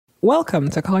Welcome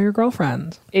to Call Your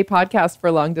Girlfriend, a podcast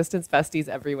for long-distance besties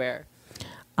everywhere.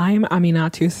 I'm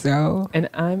Aminatu So. And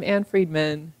I'm Ann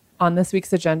Friedman. On this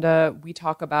week's agenda, we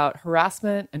talk about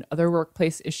harassment and other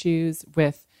workplace issues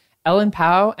with Ellen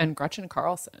Pao and Gretchen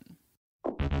Carlson.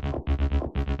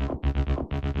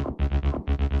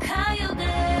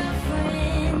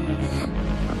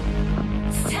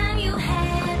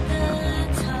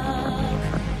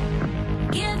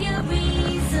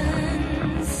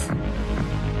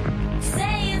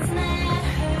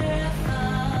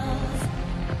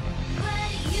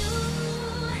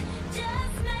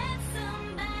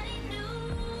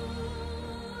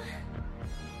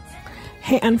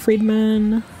 Hey, Ann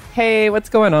Friedman. Hey, what's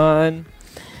going on?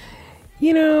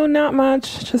 You know, not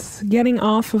much. Just getting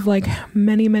off of like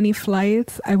many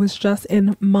flights. I was just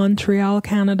in Montreal,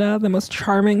 Canada, the most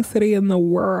charming city in the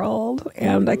world,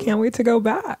 and I can't wait to go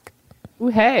back. Ooh,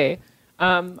 hey.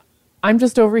 I'm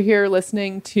just over here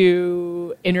listening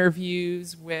to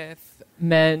interviews with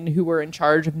men who were in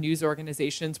charge of news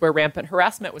organizations where rampant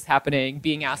harassment was happening,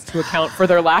 being asked to account for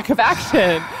their lack of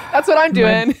action. That's what I'm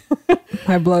doing.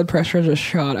 My blood pressure just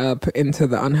shot up into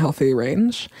the unhealthy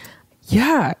range.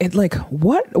 Yeah, it like,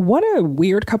 what a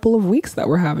weird couple of weeks that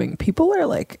we're having. People are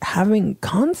like facing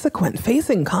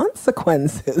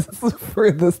consequences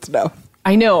for this stuff.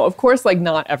 I know, of course, like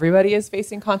not everybody is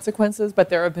facing consequences, but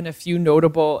there have been a few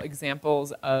notable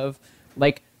examples of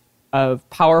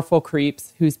powerful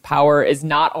creeps whose power is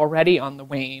not already on the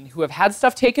wane, who have had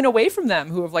stuff taken away from them,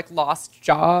 who have like lost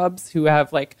jobs, who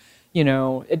have like, you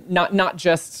know, not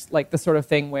just like the sort of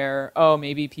thing where, oh,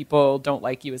 maybe people don't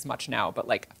like you as much now, but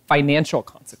like financial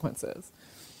consequences.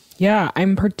 Yeah,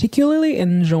 I'm particularly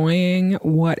enjoying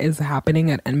what is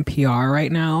happening at NPR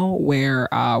right now, where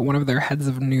one of their heads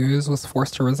of news was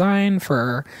forced to resign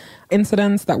for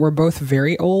incidents that were both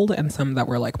very old and some that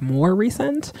were like more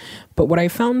recent. But what I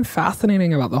found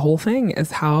fascinating about the whole thing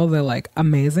is how the like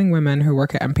amazing women who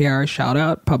work at NPR, shout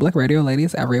out public radio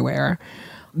ladies everywhere,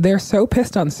 they're so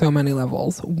pissed on so many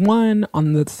levels. One,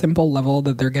 on the simple level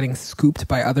that they're getting scooped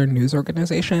by other news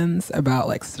organizations about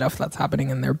like stuff that's happening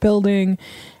in their building.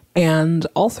 And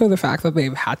also the fact that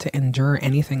they've had to endure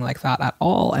anything like that at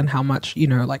all, and how much, you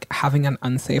know, like having an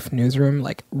unsafe newsroom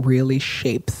like really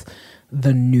shapes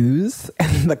the news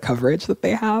and the coverage that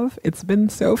they have. It's been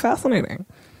so fascinating.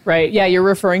 Right. Yeah, you're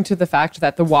referring to the fact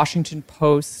that the Washington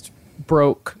Post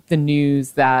broke the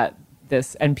news that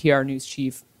this NPR news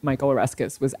chief, Michael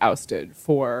Oreskes, was ousted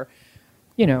for,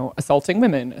 you know, assaulting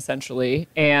women, essentially.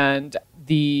 And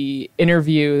the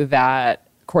interview that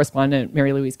correspondent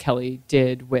Mary Louise Kelly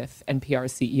did with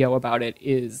NPR's CEO about it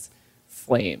is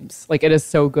flames. Like, it is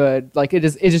so good. Like, it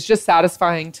is just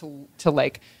satisfying to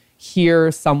like hear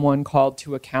someone called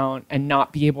to account and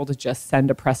not be able to just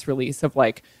send a press release of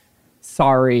like,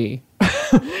 sorry.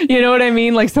 You know what I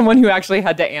mean? Like someone who actually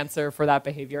had to answer for that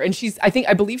behavior. And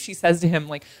I believe she says to him,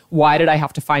 like, why did I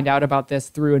have to find out about this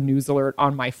through a news alert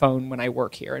on my phone when I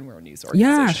work here and we're a news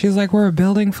organization? Yeah, she's like, we're a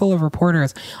building full of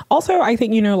reporters. Also, I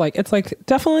think, you know, like, it's like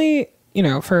definitely, you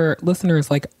know, for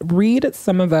listeners, like read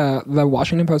some of the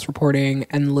Washington Post reporting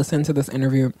and listen to this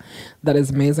interview that is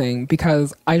amazing,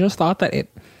 because I just thought that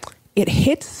it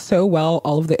hits so well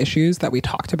all of the issues that we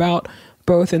talked about,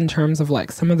 both in terms of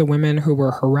like some of the women who were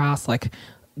harassed, like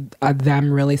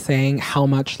them really saying how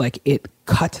much like it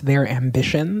cut their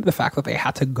ambition, the fact that they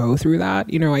had to go through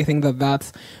that. You know, I think that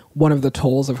that's one of the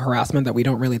tolls of harassment that we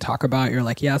don't really talk about. You're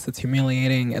like, yes, it's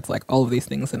humiliating, it's like all of these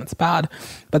things and it's bad.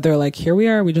 But they're like, here we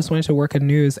are, we just wanted to work in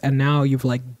news, and now you've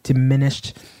like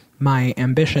diminished my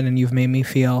ambition and you've made me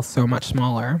feel so much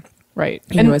smaller. Right.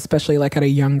 You know, especially like at a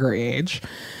younger age.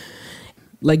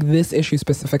 Like this issue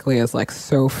specifically is like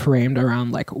so framed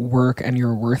around like work and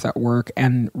your worth at work.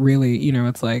 And really, you know,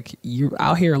 it's like you're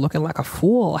out here looking like a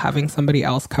fool having somebody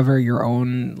else cover your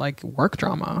own like work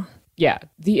drama. Yeah,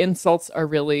 the insults are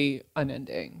really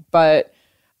unending. But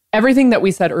everything that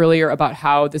we said earlier about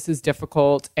how this is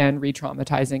difficult and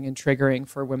re-traumatizing and triggering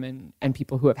for women and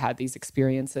people who have had these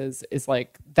experiences is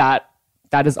like that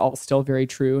is all still very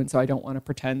true. And so I don't want to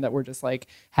pretend that we're just like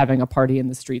having a party in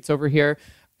the streets over here.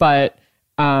 But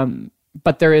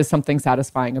there is something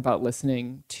satisfying about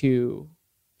listening to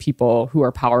people who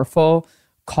are powerful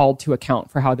called to account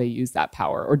for how they use that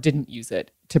power or didn't use it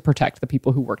to protect the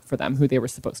people who worked for them, who they were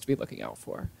supposed to be looking out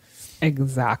for.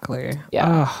 Exactly.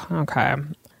 Yeah. Oh, okay.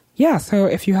 Yeah, so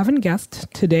if you haven't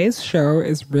guessed, today's show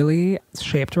is really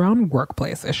shaped around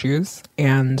workplace issues.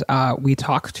 And we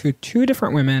talk to two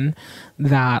different women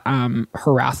that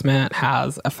harassment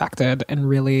has affected and has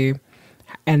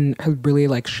really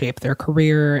like shaped their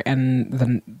career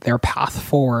and their path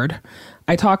forward.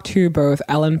 I talked to both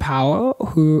Ellen Powell,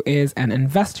 who is an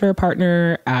investor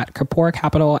partner at Kapoor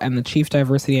Capital and the Chief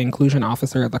Diversity and Inclusion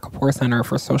Officer at the Kapoor Center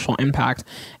for Social Impact,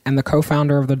 and the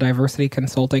co-founder of the diversity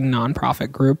consulting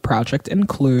nonprofit group Project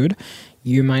Include.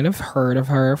 You might have heard of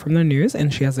her from the news,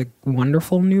 and she has a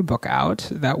wonderful new book out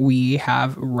that we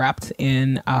have wrapped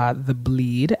in The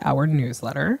Bleed, our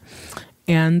newsletter.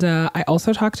 And I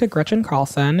also talked to Gretchen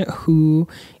Carlson, who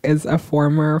is a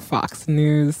former Fox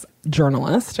News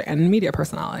journalist and media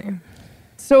personality.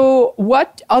 So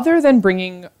what, other than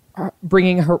bringing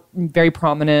her very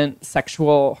prominent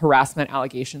sexual harassment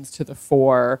allegations to the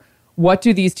fore, what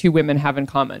do these two women have in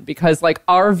common? Because like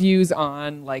our views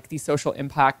on like the social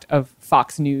impact of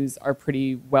Fox News are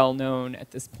pretty well known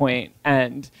at this point.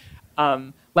 And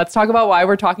let's talk about why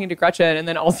we're talking to Gretchen and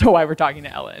then also why we're talking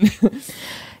to Ellen.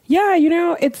 Yeah,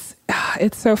 it's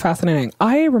so fascinating.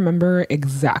 I remember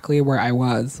exactly where I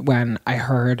was when I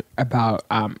heard about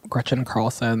Gretchen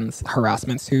Carlson's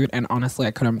harassment suit, and honestly,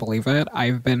 I couldn't believe it.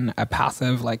 I've been a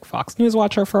passive like Fox News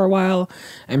watcher for a while.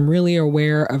 I'm really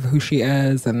aware of who she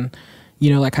is and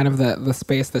like kind of the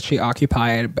space that she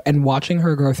occupied, and watching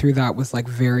her go through that was like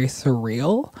very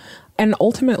surreal. And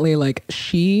ultimately, like,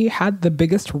 she had the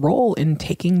biggest role in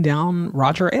taking down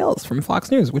Roger Ailes from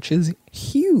Fox News, which is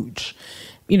huge.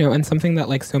 And something that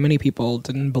like so many people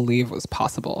didn't believe was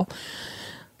possible.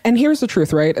 And here's the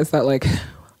truth, right? Is that like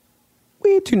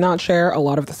we do not share a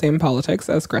lot of the same politics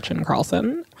as Gretchen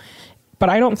Carlson. But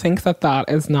I don't think that that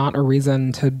is not a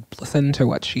reason to listen to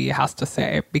what she has to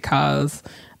say, because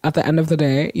at the end of the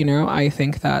day, I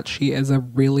think that she is a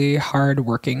really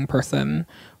hardworking person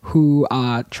who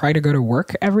tried to go to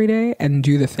work every day and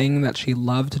do the thing that she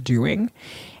loved doing.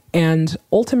 And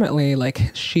ultimately,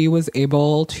 like, she was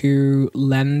able to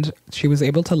lend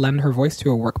her voice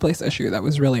to a workplace issue that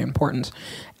was really important.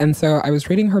 And so I was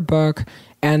reading her book,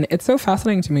 and it's so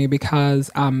fascinating to me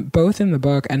because both in the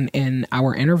book and in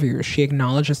our interview, she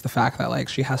acknowledges the fact that like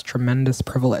she has tremendous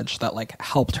privilege that like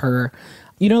helped her,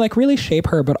 like really shape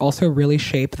her, but also really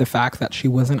shape the fact that she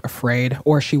wasn't afraid,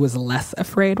 or she was less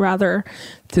afraid rather,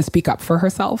 to speak up for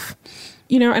herself.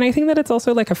 And I think that it's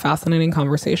also like a fascinating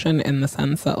conversation in the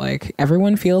sense that like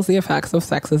everyone feels the effects of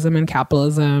sexism and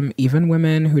capitalism, even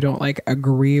women who don't like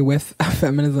agree with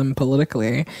feminism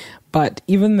politically. But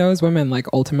even those women like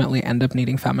ultimately end up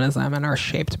needing feminism and are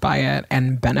shaped by it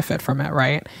and benefit from it,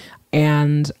 right?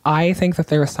 And I think that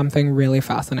there is something really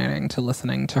fascinating to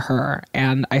listening to her.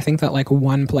 And I think that like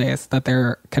one place that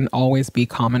there can always be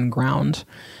common ground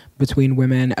between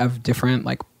women of different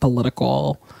like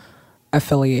political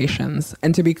affiliations.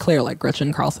 And to be clear, like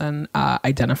Gretchen Carlson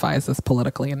identifies as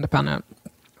politically independent,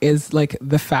 is like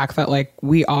the fact that like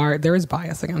there is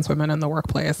bias against women in the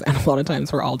workplace, and a lot of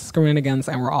times we're all discriminated against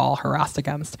and we're all harassed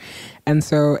against. And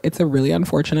so it's a really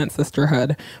unfortunate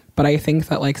sisterhood, but I think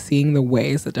that like seeing the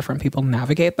ways that different people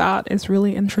navigate that is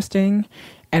really interesting.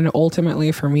 And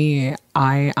ultimately for me,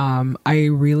 I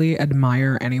really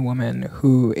admire any woman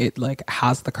who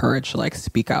has the courage to like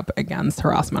speak up against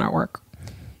harassment at work.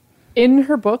 In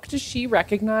her book, does she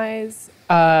recognize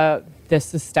the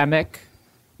systemic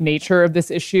nature of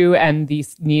this issue and the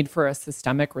need for a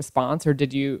systemic response? Or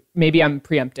maybe I'm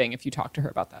preempting if you talk to her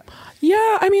about that.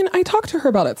 Yeah, I mean, I talked to her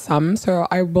about it some, so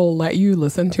I will let you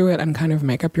listen to it and kind of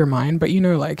make up your mind. But you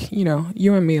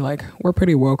and me, like, we're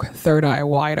pretty woke, third eye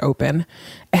wide open.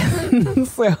 And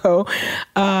so,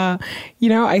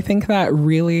 I think that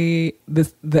really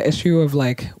the issue of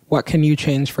like, what can you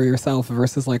change for yourself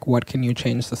versus like, what can you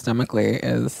change systemically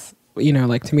is,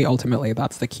 to me, ultimately,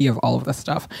 that's the key of all of this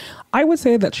stuff. I would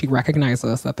say that she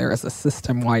recognizes that there is a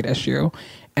system-wide issue.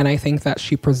 And I think that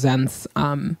she presents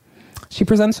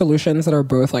solutions that are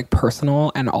both like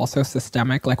personal and also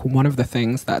systemic. Like one of the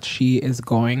things that she is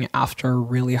going after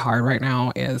really hard right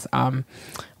now is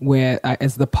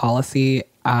the policy,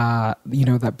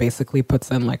 that basically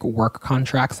puts in like work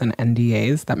contracts and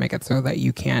NDAs that make it so that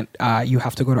you can't, you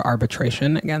have to go to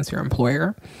arbitration against your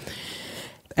employer.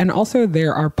 And also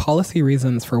there are policy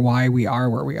reasons for why we are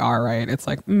where we are, right? It's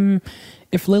like,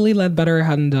 if Lilly Ledbetter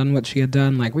hadn't done what she had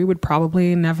done, like we would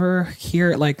probably never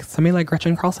hear, like somebody like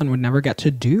Gretchen Carlson would never get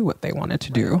to do what they wanted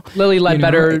to do. Lilly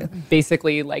Ledbetter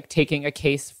basically like taking a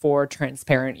case for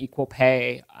transparent equal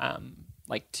pay,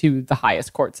 like to the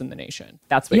highest courts in the nation.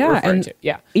 That's what you're referring to.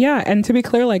 Yeah. Yeah. And to be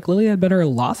clear, like Lilly Ledbetter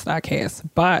lost that case,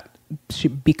 but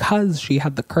because she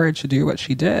had the courage to do what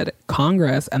she did,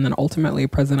 Congress and then ultimately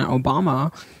President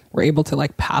Obama were able to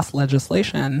like pass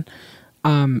legislation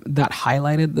that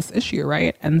highlighted this issue,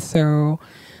 right? And so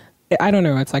I don't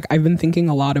know, it's like I've been thinking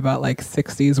a lot about like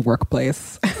 60s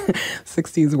workplace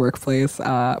 60s workplace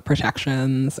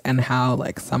protections and how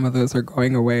like some of those are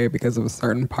going away because of a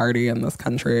certain party in this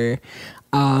country.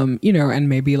 And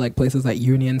maybe like places that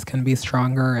unions can be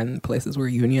stronger and places where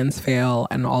unions fail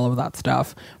and all of that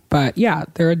stuff. But yeah,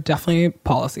 there are definitely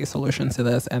policy solutions to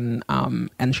this, and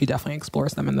she definitely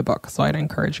explores them in the book. So I'd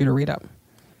encourage you to read it.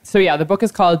 So yeah, the book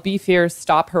is called Be Fierce,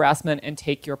 Stop Harassment, and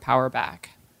Take Your Power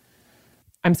Back.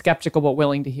 I'm skeptical but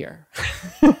willing to hear.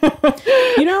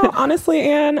 Honestly,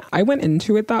 Anne, I went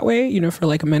into it that way, for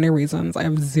like many reasons. I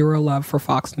have zero love for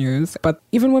Fox News, but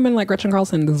even women like Gretchen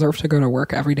Carlson deserve to go to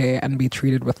work every day and be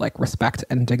treated with like respect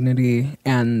and dignity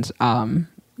and,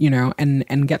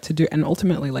 and get to do, and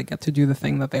ultimately like get to do the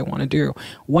thing that they want to do.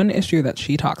 One issue that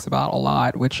she talks about a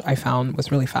lot, which I found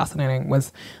was really fascinating,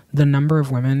 was the number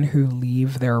of women who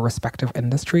leave their respective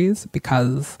industries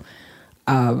because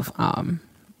of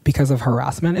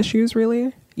harassment issues,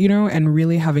 really, and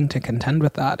really having to contend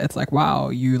with that. It's like, wow,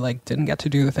 you like didn't get to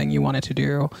do the thing you wanted to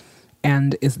do.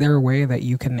 And is there a way that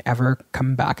you can ever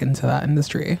come back into that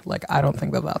industry? Like, I don't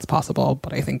think that that's possible,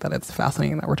 but I think that it's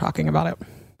fascinating that we're talking about it.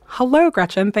 Hello,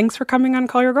 Gretchen. Thanks for coming on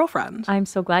Call Your Girlfriend. I'm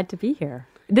so glad to be here.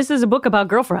 This is a book about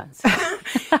girlfriends.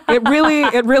 It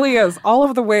really is. All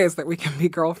of the ways that we can be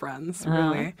girlfriends,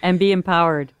 really. And be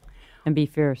empowered. And be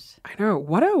fierce. I know.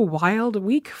 What a wild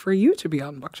week for you to be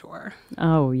on book tour.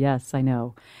 Oh, yes, I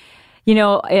know.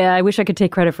 I wish I could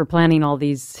take credit for planning all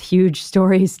these huge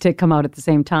stories to come out at the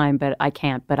same time, but I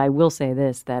can't. But I will say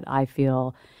this, that I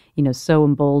feel, so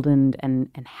emboldened and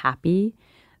happy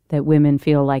that women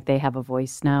feel like they have a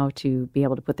voice now to be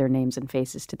able to put their names and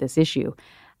faces to this issue.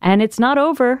 And it's not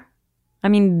over. I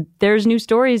mean, there's new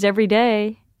stories every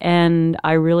day. And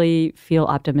I really feel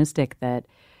optimistic that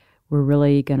we're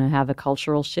really going to have a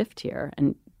cultural shift here.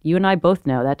 And you and I both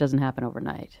know that doesn't happen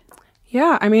overnight.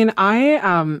 Yeah, I mean,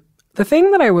 the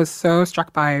thing that I was so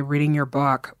struck by reading your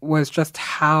book was just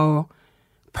how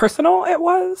personal it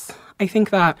was. I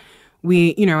think that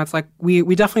it's like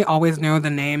we definitely always know the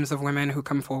names of women who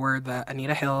come forward, the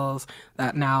Anita Hills,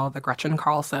 that now the Gretchen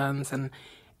Carlsons,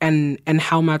 and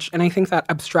how much, and I think that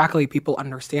abstractly people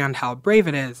understand how brave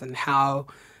it is and how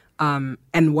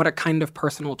and what a kind of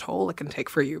personal toll it can take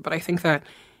for you. But I think that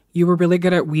you were really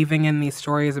good at weaving in these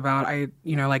stories about,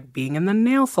 like being in the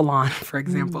nail salon, for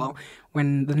example,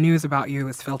 when the news about you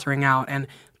is filtering out, and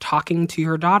talking to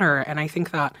your daughter. And I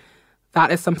think that that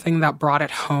is something that brought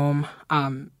it home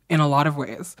in a lot of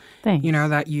ways. Thanks.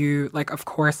 That you, like, of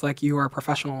course, like you are a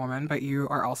professional woman, but you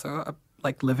are also a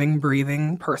like living,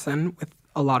 breathing person with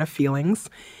a lot of feelings.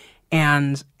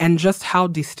 And just how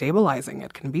destabilizing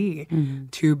it can be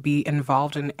to be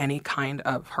involved in any kind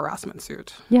of harassment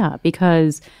suit. Yeah,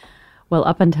 because, well,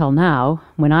 up until now,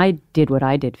 when I did what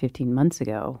I did 15 months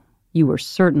ago, you were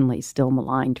certainly still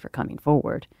maligned for coming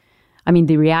forward. I mean,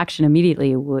 the reaction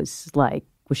immediately was like,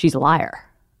 well, she's a liar.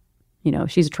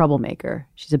 She's a troublemaker.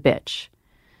 She's a bitch.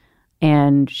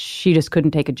 And she just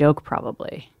couldn't take a joke,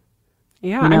 probably.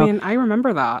 Yeah, I mean, I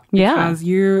remember that. Yeah. Because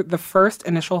the first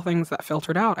initial things that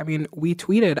filtered out, I mean, we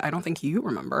tweeted, I don't think you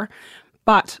remember,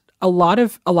 but a lot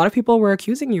of people were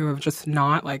accusing you of just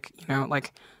not like,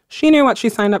 like she knew what she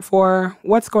signed up for,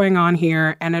 what's going on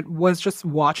here. And it was just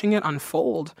watching it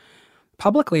unfold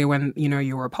publicly when,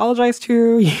 you were apologized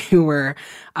to, you were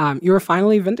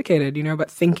finally vindicated, but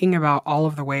thinking about all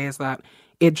of the ways that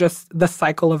the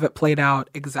cycle of it played out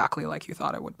exactly like you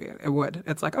thought it would be. It would.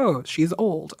 It's like, oh, she's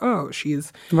old. Oh,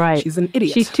 she's an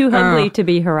idiot. She's too ugly to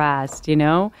be harassed,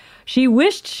 She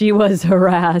wished she was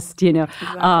harassed,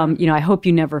 Exactly. I hope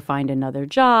you never find another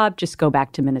job. Just go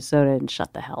back to Minnesota and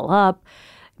shut the hell up.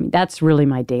 I mean, that's really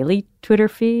my daily Twitter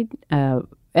feed.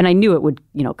 And I knew it would,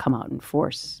 come out in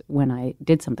force when I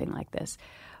did something like this.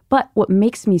 But what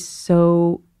makes me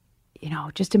so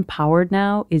just empowered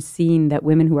now is seeing that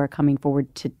women who are coming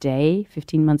forward today,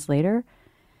 15 months later,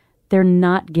 they're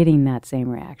not getting that same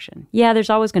reaction. Yeah,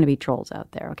 there's always going to be trolls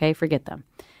out there, okay? Forget them.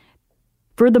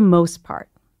 For the most part,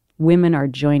 women are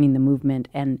joining the movement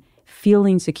and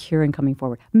feeling secure in coming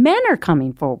forward. Men are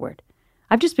coming forward.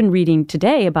 I've just been reading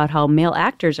today about how male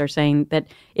actors are saying that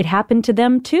it happened to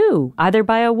them too, either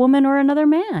by a woman or another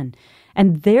man.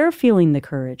 And they're feeling the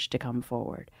courage to come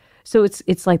forward. So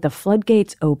it's like the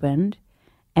floodgates opened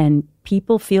and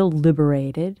people feel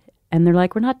liberated and they're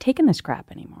like, we're not taking this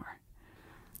crap anymore.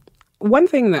 One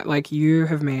thing that like you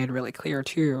have made really clear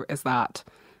too is that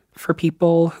for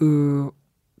people who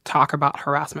talk about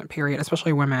harassment, period,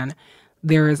 especially women,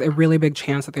 there is a really big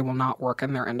chance that they will not work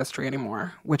in their industry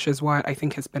anymore, which is what I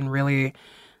think has been really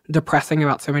depressing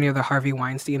about so many of the Harvey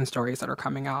Weinstein stories that are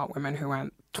coming out. Women who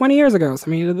went, 20 years ago,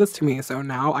 somebody did this to me, so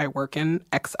now I work in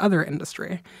X other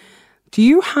industry. Do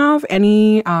you have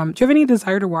any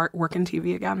desire to work in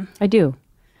TV again? I do.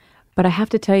 But I have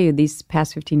to tell you, these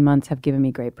past 15 months have given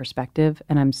me great perspective,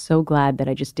 and I'm so glad that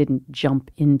I just didn't jump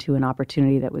into an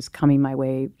opportunity that was coming my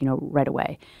way, right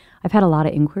away. I've had a lot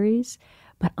of inquiries,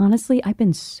 but honestly, I've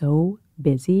been so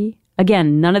busy.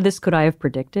 Again, none of this could I have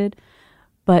predicted,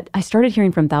 but I started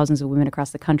hearing from thousands of women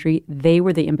across the country. They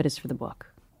were the impetus for the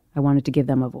book. I wanted to give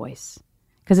them a voice.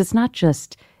 Because it's not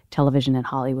just television and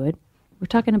Hollywood. We're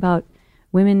talking about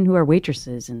women who are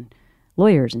waitresses and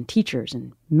lawyers and teachers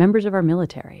and members of our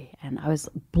military. And I was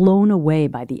blown away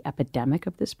by the epidemic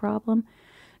of this problem.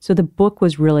 So the book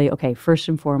was really, okay, first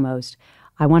and foremost,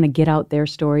 I want to get out their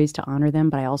stories to honor them,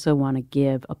 but I also want to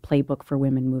give a playbook for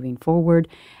women moving forward.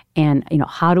 And,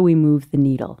 how do we move the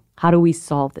needle? How do we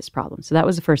solve this problem? So that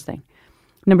was the first thing.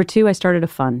 Number 2, I started a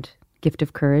fund, Gift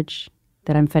of Courage,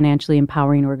 that I'm financially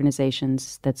empowering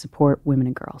organizations that support women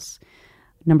and girls.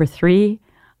 Number 3,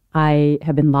 I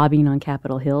have been lobbying on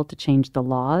Capitol Hill to change the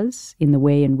laws in the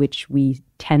way in which we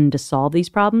tend to solve these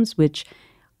problems, which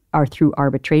are through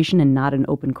arbitration and not an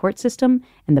open court system.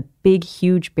 And the big,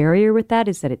 huge barrier with that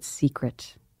is that it's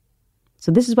secret.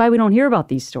 So this is why we don't hear about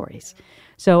these stories.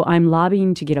 So I'm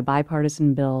lobbying to get a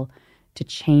bipartisan bill to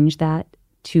change that,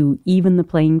 to even the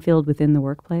playing field within the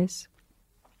workplace.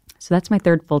 So that's my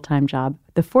 3rd full-time job.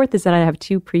 The 4th is that I have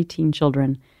 2 preteen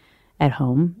children at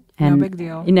home. And, no big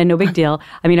deal. No big deal.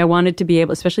 I mean, I wanted to be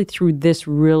able, especially through this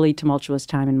really tumultuous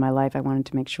time in my life, I wanted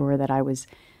to make sure that I was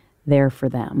there for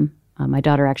them. My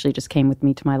daughter actually just came with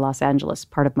me to my Los Angeles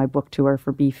part of my book tour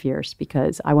for Be Fierce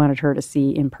because I wanted her to see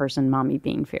in person Mommy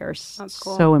being fierce. That's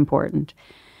cool. So important.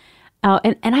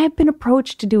 And I have been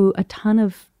approached to do a ton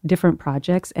of different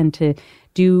projects and to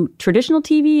do traditional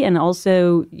TV and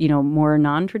also, more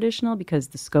non-traditional because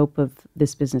the scope of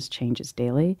this business changes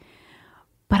daily.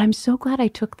 But I'm so glad I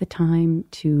took the time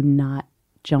to not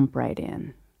jump right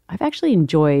in. I've actually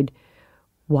enjoyed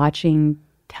watching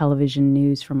television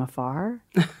news from afar.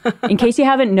 In case you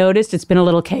haven't noticed, it's been a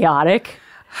little chaotic.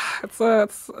 It's a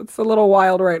little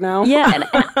wild right now. Yeah, and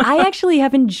I actually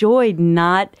have enjoyed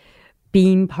not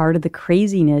being part of the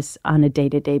craziness on a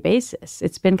day-to-day basis.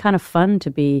 It's been kind of fun to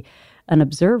be an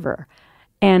observer.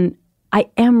 And I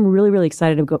am really, really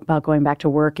excited about going back to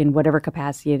work in whatever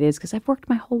capacity it is because I've worked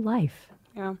my whole life.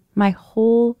 Yeah. My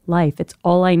whole life. It's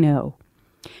all I know.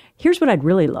 Here's what I'd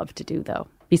really love to do, though,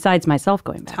 besides myself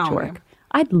going back to work.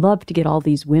 I'd love to get all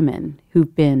these women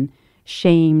who've been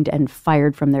shamed and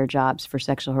fired from their jobs for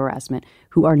sexual harassment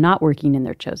who are not working in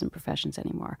their chosen professions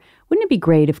anymore. Wouldn't it be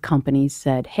great if companies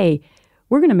said, hey,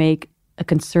 we're going to make a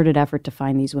concerted effort to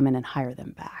find these women and hire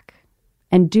them back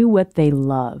and do what they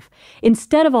love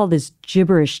instead of all this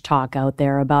gibberish talk out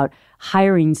there about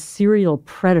hiring serial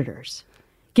predators,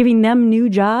 giving them new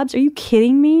jobs? Are you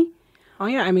kidding me? Oh,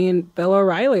 yeah. I mean, Bill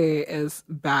O'Reilly is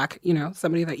back,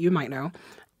 somebody that you might know.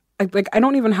 I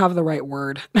don't even have the right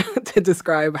word to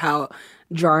describe how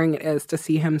jarring it is to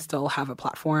see him still have a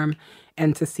platform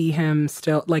and to see him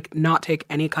still not take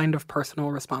any kind of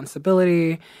personal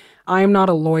responsibility. I'm not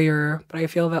a lawyer, but I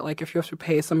feel that if you have to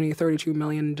pay somebody $32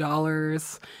 million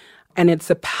and it's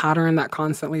a pattern that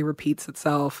constantly repeats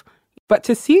itself, but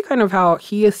to see kind of how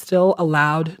he is still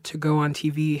allowed to go on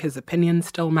TV, his opinions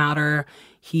still matter.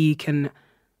 He can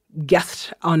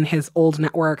guest on his old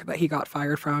network that he got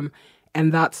fired from.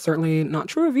 And that's certainly not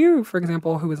true of you, for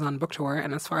example, who was on book tour.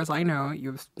 And as far as I know,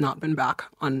 you've not been back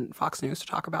on Fox News to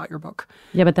talk about your book.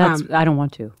 Yeah, but I don't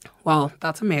want to. Well,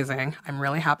 that's amazing. I'm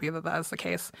really happy that is the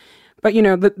case. But,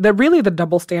 the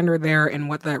double standard there in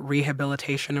what that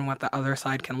rehabilitation and what the other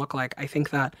side can look like, I think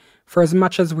that for as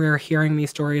much as we're hearing these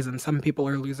stories and some people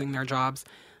are losing their jobs,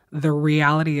 the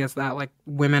reality is that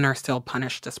women are still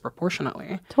punished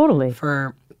disproportionately. Totally.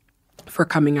 For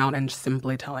coming out and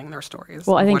simply telling their stories.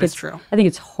 Well, I think it's true. I think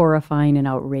it's horrifying and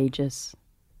outrageous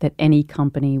that any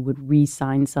company would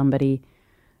re-sign somebody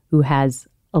who has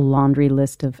a laundry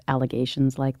list of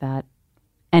allegations like that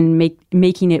and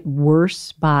making it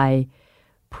worse by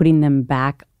putting them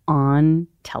back on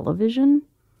television.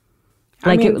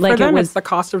 For them, it's the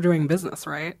cost of doing business,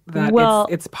 right? That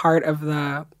it's part of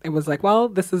the. It was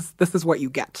this is what you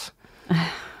get.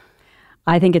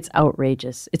 I think it's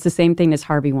outrageous. It's the same thing as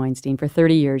Harvey Weinstein. For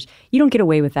 30 years, you don't get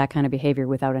away with that kind of behavior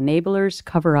without enablers,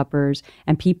 cover-uppers,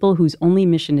 and people whose only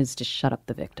mission is to shut up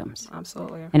the victims.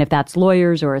 Absolutely. And if that's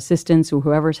lawyers or assistants or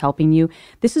whoever's helping you,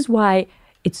 this is why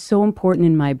it's so important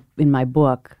in my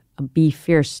book, Be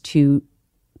Fierce, to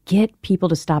get people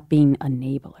to stop being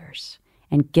enablers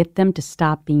and get them to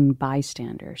stop being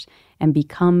bystanders and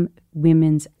become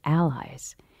women's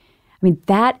allies. I mean,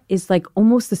 that is like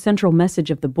almost the central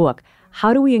message of the book.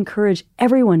 How do we encourage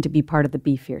everyone to be part of the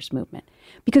Be Fierce movement?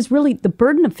 Because really, the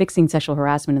burden of fixing sexual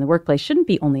harassment in the workplace shouldn't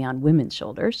be only on women's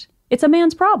shoulders. It's a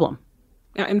man's problem.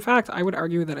 Yeah, in fact, I would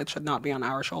argue that it should not be on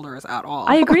our shoulders at all.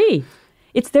 I agree.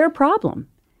 It's their problem.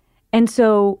 And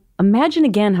so imagine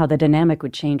again how the dynamic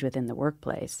would change within the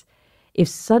workplace if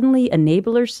suddenly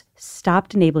enablers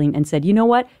stopped enabling and said, you know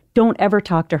what? Don't ever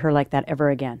talk to her like that ever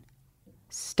again.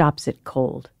 Stops it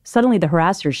cold. Suddenly the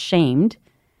harasser's shamed.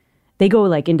 They go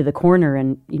like into the corner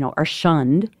and, are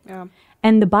shunned. Yeah.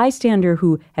 And the bystander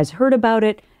who has heard about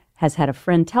it, has had a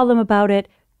friend tell them about it,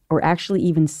 or actually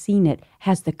even seen it,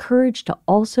 has the courage to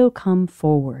also come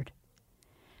forward.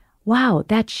 Wow,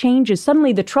 that changes.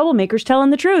 Suddenly the troublemaker's telling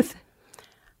the truth.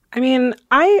 I mean,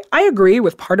 I agree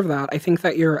with part of that. I think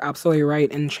that you're absolutely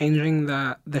right in changing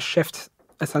the shift,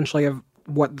 essentially, of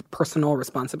what personal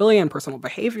responsibility and personal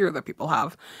behavior that people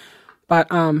have. But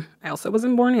I also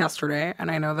wasn't born yesterday, and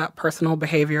I know that personal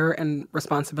behavior and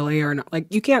responsibility are not, like,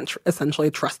 you can't essentially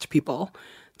trust people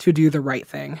to do the right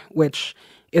thing, which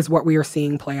is what we are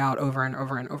seeing play out over and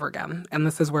over and over again. And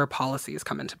this is where policies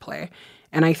come into play.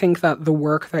 And I think that the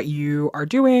work that you are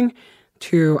doing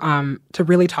to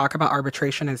really talk about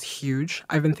arbitration is huge.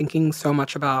 I've been thinking so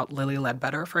much about Lily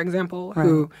Ledbetter, for example, right.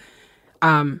 Who,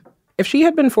 if she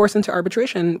had been forced into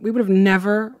arbitration, we would have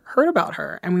never heard about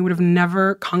her.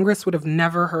 And Congress would have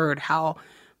never heard how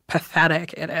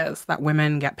pathetic it is that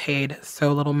women get paid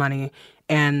so little money.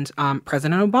 And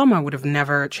President Obama would have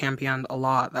never championed a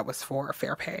law that was for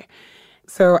fair pay.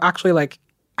 So actually, like,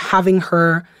 having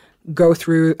her go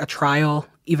through a trial,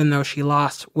 even though she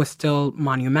lost, was still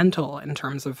monumental in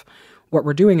terms of what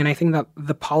we're doing. And I think that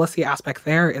the policy aspect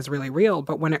there is really real.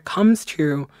 But when it comes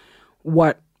to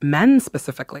what men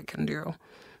specifically can do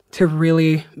to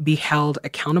really be held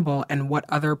accountable and what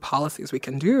other policies we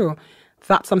can do,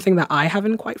 that's something that I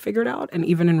haven't quite figured out. And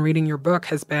even in reading your book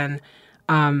has been,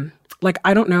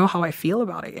 I don't know how I feel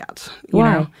about it yet.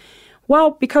 Why? Know?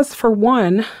 Well, because for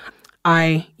one,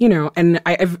 I've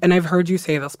heard you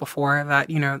say this before, that,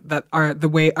 that the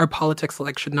way our politics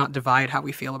should not divide how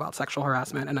we feel about sexual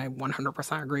harassment. And I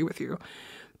 100% agree with you.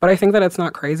 But I think that it's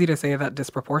not crazy to say that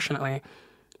disproportionately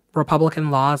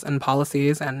Republican laws and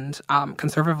policies and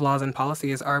conservative laws and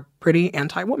policies are pretty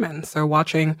anti-women. So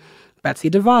watching Betsy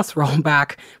DeVos roll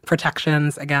back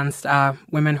protections against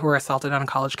women who are assaulted on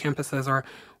college campuses, or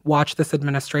watch this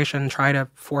administration try to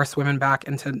force women back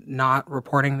into not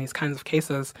reporting these kinds of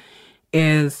cases,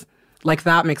 is like,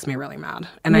 that makes me really mad.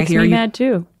 And makes me mad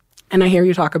too. And I hear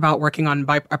you talk about working on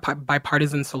a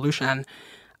bipartisan solution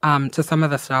to some of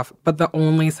the stuff, but the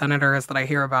only senators that I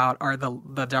hear about are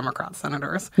the Democrat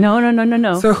senators.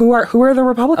 No. So who are the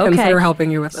Republicans that are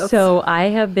helping you with this? So I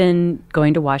have been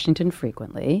going to Washington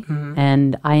frequently,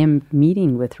 and I am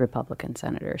meeting with Republican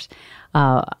senators.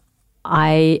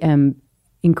 I am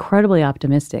incredibly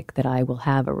optimistic that I will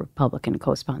have a Republican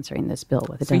co-sponsoring this bill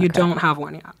with a Democrat. So you don't have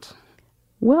one yet?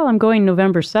 Well, I'm going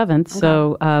November 7th, okay.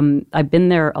 So I've been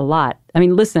there a lot. I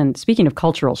mean, listen, speaking of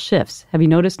cultural shifts, have you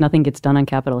noticed nothing gets done on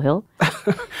Capitol Hill?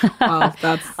 Well,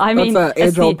 that's an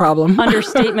age-old problem.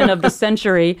 Understatement of the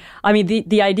century. I mean,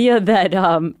 the idea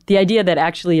that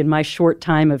actually in my short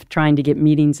time of trying to get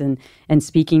meetings and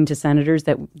speaking to senators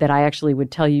that I actually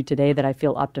would tell you today that I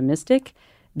feel optimistic,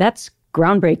 that's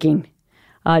groundbreaking.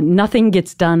 Nothing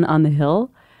gets done on the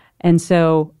Hill. And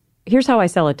so here's how I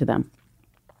sell it to them.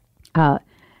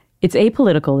 It's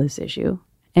apolitical, this issue.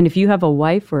 And if you have a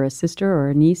wife or a sister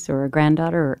or a niece or a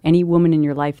granddaughter or any woman in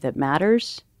your life that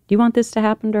matters, do you want this to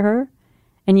happen to her?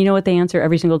 And you know what they answer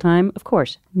every single time? Of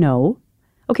course, no.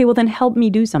 Okay, well then help me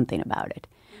do something about it.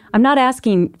 I'm not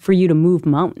asking for you to move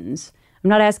mountains. I'm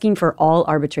not asking for all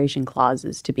arbitration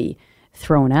clauses to be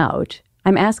thrown out.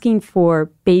 I'm asking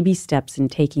for baby steps in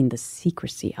taking the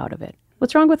secrecy out of it.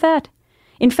 What's wrong with that?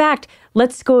 In fact,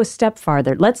 let's go a step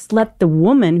farther. Let's let the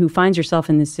woman who finds herself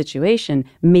in this situation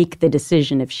make the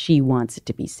decision if she wants it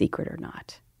to be secret or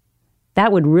not.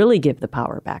 That would really give the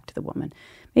power back to the woman.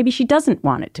 Maybe she doesn't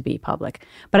want it to be public.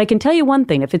 But I can tell you one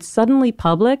thing. If it's suddenly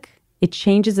public, it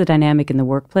changes the dynamic in the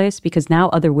workplace, because now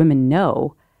other women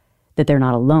know that they're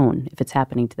not alone if it's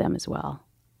happening to them as well.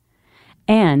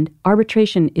 And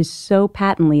arbitration is so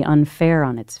patently unfair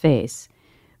on its face,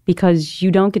 because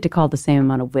you don't get to call the same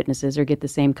amount of witnesses or get the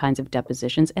same kinds of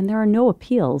depositions, and there are no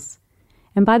appeals.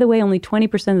 And by the way, only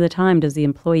 20% of the time does the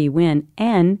employee win,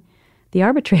 and the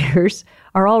arbitrators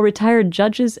are all retired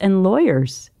judges and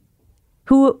lawyers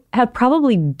who have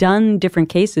probably done different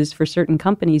cases for certain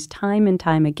companies time and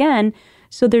time again,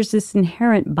 so there's this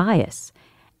inherent bias.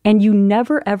 And you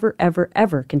never, ever, ever,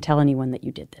 ever can tell anyone that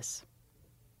you did this.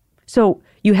 So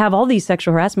you have all these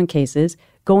sexual harassment cases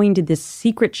going to this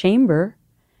secret chamber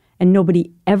and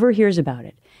nobody ever hears about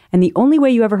it. And the only way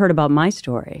you ever heard about my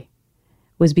story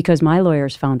was because my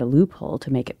lawyers found a loophole to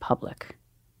make it public.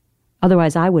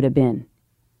 Otherwise, I would have been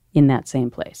in that same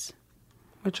place.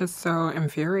 Which is so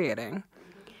infuriating.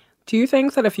 Do you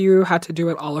think that if you had to do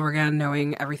it all over again,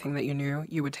 knowing everything that you knew,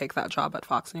 you would take that job at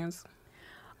Fox News?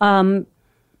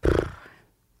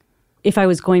 If I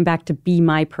was going back to be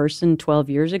my person 12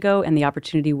 years ago and the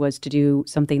opportunity was to do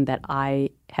something that I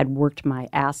had worked my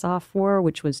ass off for,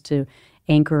 which was to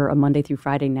anchor a Monday through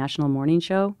Friday national morning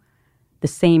show, the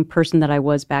same person that I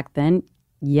was back then,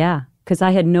 yeah. Because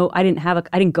I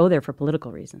didn't go there for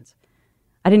political reasons.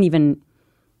 I didn't even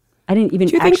Do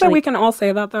you think that we can all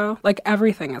say that, though? Like,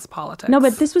 everything is politics. No,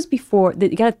 but this was before,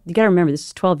 you got to remember, this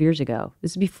is 12 years ago.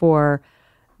 This is before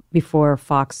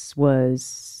Fox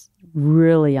was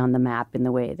really on the map in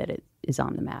the way that it is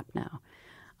on the map now.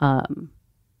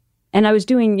 And I was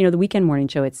doing, the weekend morning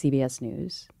show at CBS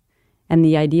News, and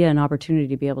the idea and opportunity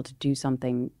to be able to do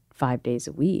something 5 days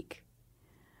a week.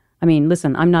 I mean,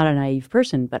 listen, I'm not a naive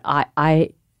person, but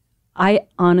I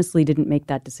honestly didn't make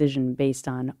that decision based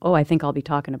on, I think I'll be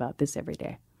talking about this every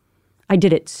day. I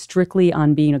did it strictly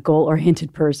on being a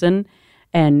goal-oriented person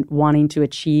and wanting to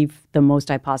achieve the most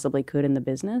I possibly could in the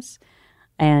business.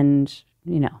 And,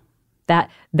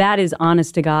 that is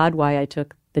honest to God why I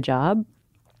took the job.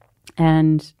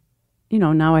 And,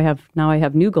 now I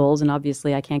have new goals, and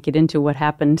obviously I can't get into what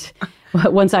happened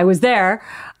once I was there.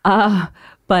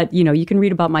 But, you can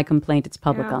read about my complaint. It's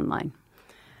public online.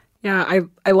 Yeah,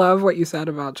 I love what you said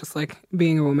about just like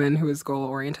being a woman who is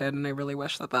goal-oriented, and I really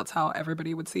wish that that's how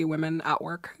everybody would see women at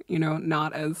work,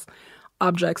 not as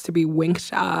objects to be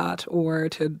winked at or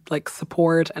to like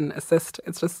support and assist.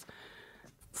 It's just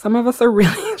some of us are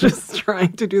really just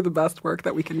trying to do the best work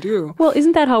that we can do. Well,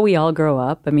 isn't that how we all grow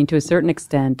up? I mean, to a certain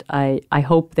extent, I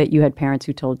hope that you had parents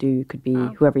who told you could be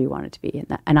whoever you wanted to be,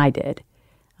 and I did.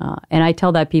 And I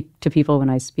tell that to people when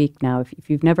I speak now. If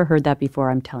you've never heard that before,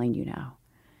 I'm telling you now.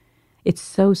 It's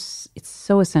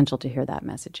so essential to hear that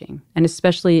messaging, and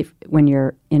especially when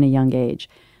you're in a young age.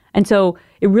 And so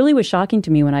it really was shocking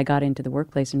to me when I got into the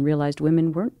workplace and realized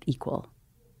women weren't equal.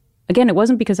 Again, it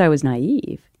wasn't because I was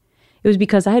naive. It was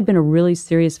because I had been a really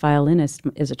serious violinist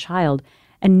as a child,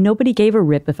 and nobody gave a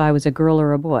rip if I was a girl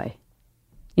or a boy.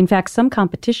 In fact, some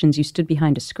competitions you stood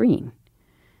behind a screen.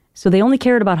 So they only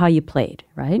cared about how you played,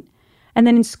 right? And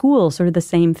then in school, sort of the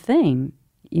same thing.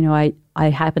 I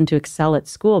happened to excel at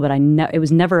school, but it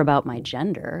was never about my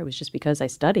gender. It was just because I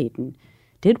studied and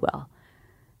did well.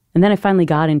 And then I finally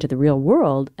got into the real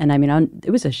world, and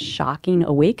it was a shocking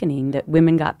awakening that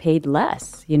women got paid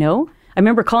less, I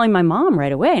remember calling my mom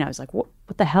right away, and I was like, what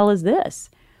the hell is this?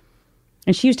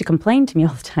 And she used to complain to me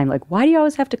all the time, like, why do you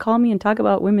always have to call me and talk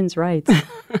about women's rights?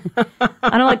 And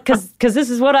I'm like, because this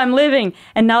is what I'm living.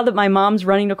 And now that my mom's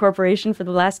running a corporation for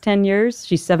the last 10 years,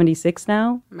 she's 76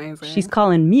 now. Amazing. She's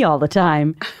calling me all the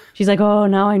time. She's like, oh,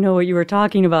 now I know what you were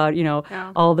talking about,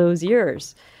 all those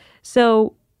years.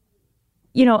 So,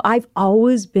 I've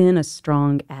always been a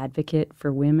strong advocate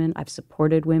for women. I've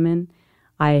supported women.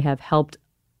 I have helped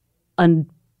a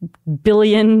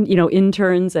billion,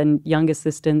 interns and young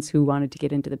assistants who wanted to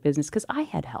get into the business because I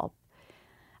had help.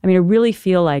 I really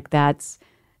feel like that's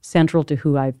central to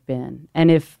who I've been.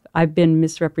 And if I've been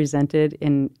misrepresented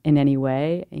in any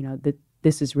way,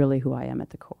 this is really who I am at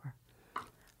the core.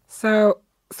 So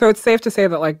it's safe to say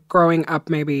that, like, growing up,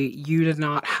 maybe you did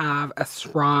not have a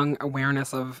strong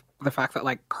awareness of the fact that,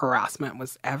 like, harassment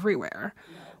was everywhere.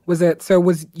 Was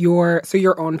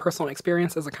your own personal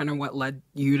experiences are kind of what led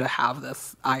you to have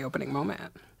this eye-opening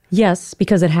moment? Yes,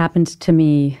 because it happened to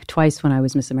me twice when I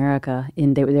was Miss America,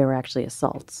 and they were actually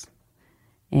assaults.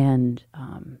 And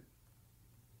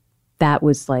that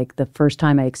was like the first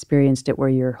time I experienced it where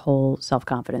your whole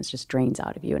self-confidence just drains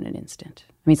out of you in an instant.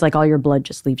 It's like all your blood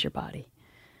just leaves your body.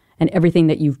 And everything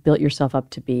that you've built yourself up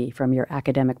to be, from your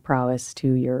academic prowess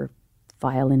to your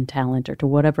violin talent or to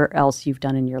whatever else you've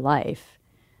done in your life,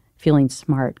 feeling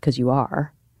smart because you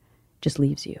are, just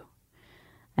leaves you.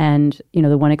 And,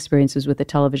 the one experience was with a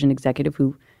television executive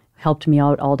who helped me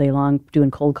out all day long doing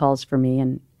cold calls for me.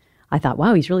 And I thought,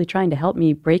 wow, he's really trying to help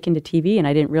me break into TV. And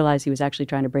I didn't realize he was actually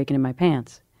trying to break into my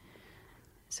pants.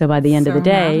 So by the end of the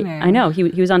day, maddening. I know, he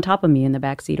was on top of me in the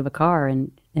back seat of a car,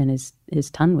 and his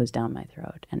tongue was down my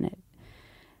throat. And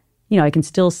I can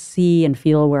still see and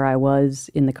feel where I was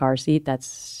in the car seat.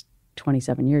 That's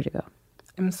 27 years ago.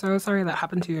 I'm so sorry that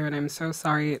happened to you, and I'm so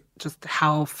sorry just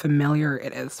how familiar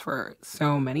it is for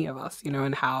so many of us,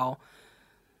 and how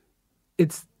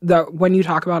it's the when you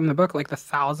talk about in the book, like the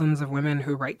thousands of women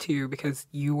who write to you because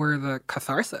you were the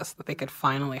catharsis that they could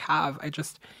finally have.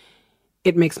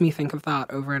 It makes me think of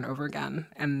that over and over again.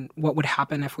 And what would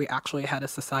happen if we actually had a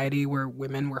society where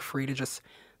women were free to just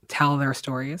tell their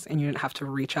stories and you didn't have to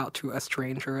reach out to a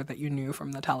stranger that you knew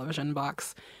from the television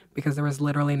box because there was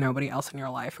literally nobody else in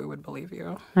your life who would believe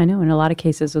you. I know. In a lot of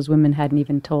cases, those women hadn't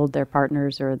even told their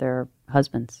partners or their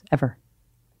husbands ever.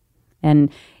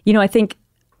 And, I think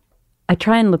I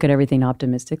try and look at everything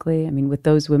optimistically. I mean, with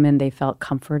those women, they felt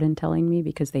comfort in telling me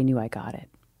because they knew I got it.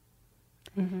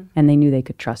 Mm-hmm. And they knew they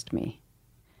could trust me.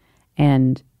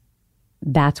 And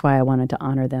that's why I wanted to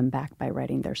honor them back by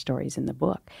writing their stories in the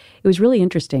book. It was really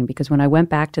interesting because when I went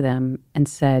back to them and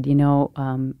said,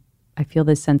 I feel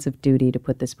this sense of duty to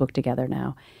put this book together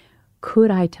now.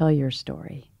 Could I tell your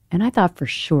story? And I thought for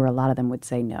sure a lot of them would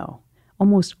say no.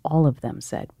 Almost all of them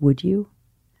said, would you?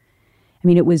 I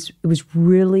mean, it was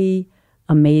really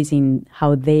amazing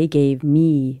how they gave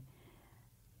me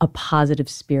a positive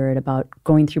spirit about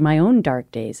going through my own dark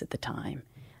days at the time,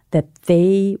 that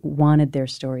they wanted their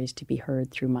stories to be heard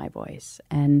through my voice.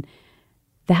 And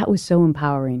that was so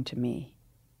empowering to me,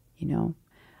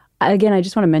 Again, I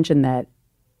just want to mention that,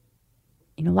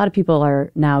 a lot of people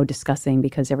are now discussing,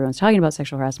 because everyone's talking about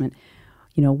sexual harassment,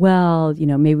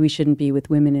 maybe we shouldn't be with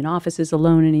women in offices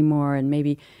alone anymore. And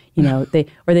maybe,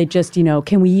 they just,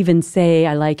 can we even say,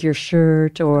 I like your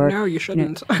shirt? Or no, you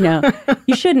shouldn't. No,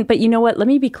 you shouldn't. But you know what? Let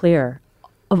me be clear.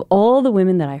 Of all the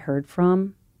women that I heard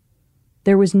from,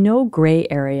 there was no gray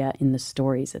area in the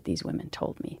stories that these women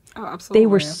told me. Oh, absolutely. They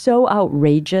were so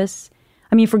outrageous.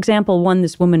 I mean, for example,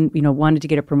 this woman, wanted to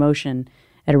get a promotion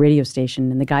at a radio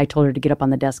station, and the guy told her to get up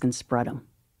on the desk and spread them.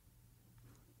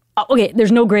 Okay,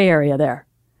 there's no gray area there.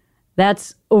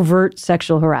 That's overt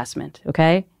sexual harassment,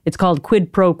 okay? It's called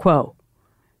quid pro quo.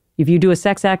 If you do a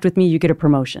sex act with me, you get a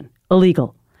promotion.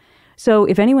 Illegal. So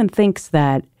if anyone thinks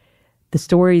that the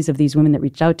stories of these women that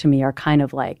reached out to me are kind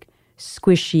of like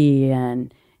squishy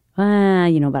and, but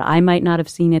I might not have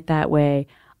seen it that way.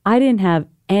 I didn't have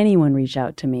anyone reach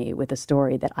out to me with a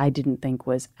story that I didn't think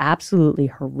was absolutely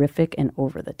horrific and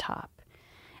over the top.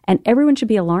 And everyone should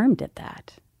be alarmed at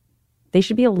that. They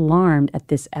should be alarmed at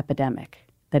this epidemic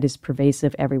that is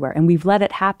pervasive everywhere. And we've let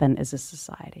it happen as a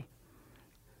society.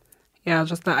 Yeah,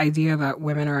 just the idea that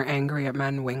women are angry at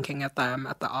men winking at them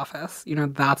at the office.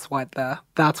 That's what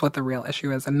the real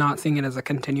issue is, and not seeing it as a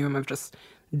continuum of just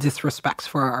disrespect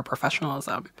for our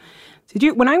professionalism.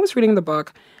 When I was reading the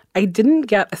book, I didn't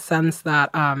get a sense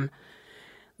that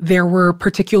there were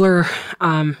particular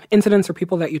incidents or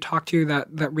people that you talked to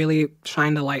that really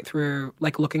shined a light through,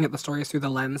 like looking at the stories through the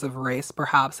lens of race,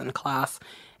 perhaps, and class,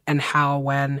 and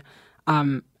how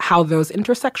those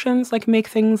intersections like make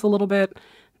things a little bit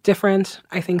different.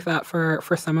 I think that for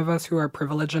some of us who are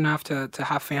privileged enough to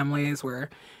have families where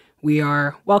we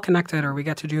are well connected, or we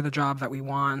get to do the job that we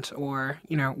want, or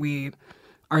we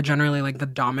are generally like the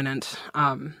dominant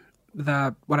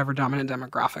whatever dominant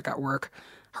demographic at work,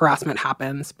 harassment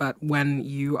happens. But when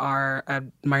you are a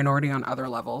minority on other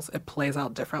levels, it plays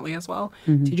out differently as well.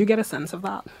 Mm-hmm. Did you get a sense of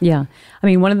that? Yeah. I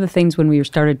mean, one of the things when we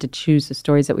started to choose the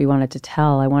stories that we wanted to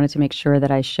tell, I wanted to make sure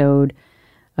that I showed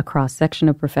a cross-section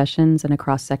of professions and a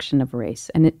cross-section of race.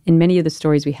 And in many of the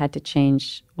stories, we had to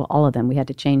change, well, all of them, we had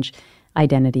to change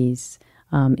identities,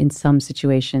 in some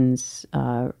situations,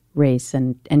 race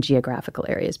and geographical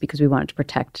areas, because we wanted to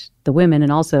protect the women.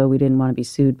 And also we didn't want to be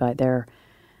sued by their,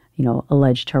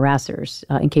 alleged harassers,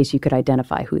 in case you could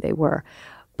identify who they were.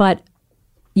 But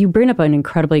you bring up an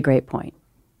incredibly great point.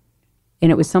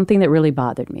 And it was something that really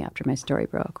bothered me after my story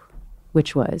broke,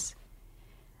 which was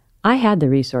I had the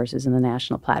resources in the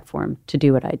national platform to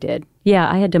do what I did.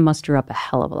 Yeah, I had to muster up a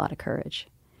hell of a lot of courage.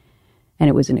 And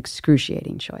it was an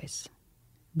excruciating choice.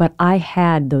 But I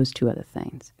had those two other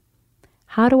things.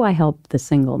 How do I help the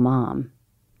single mom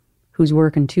who's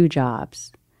working 2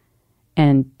 jobs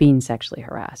and being sexually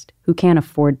harassed, who can't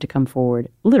afford to come forward,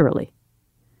 literally?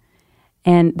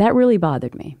 And that really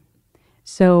bothered me.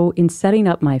 So in setting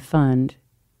up my fund,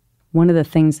 one of the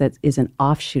things that is an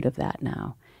offshoot of that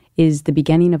now is the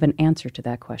beginning of an answer to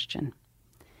that question,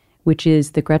 which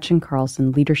is the Gretchen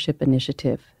Carlson Leadership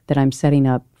Initiative that I'm setting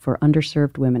up for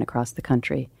underserved women across the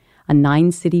country, a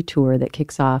 9-city tour that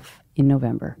kicks off in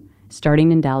November,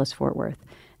 starting in Dallas-Fort Worth.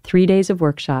 3 days of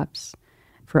workshops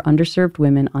for underserved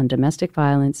women on domestic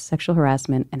violence, sexual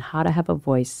harassment, and how to have a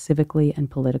voice civically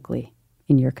and politically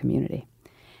in your community.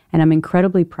 And I'm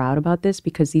incredibly proud about this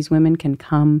because these women can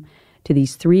come to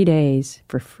these 3 days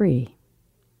for free.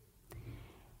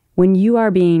 When you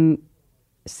are being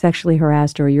sexually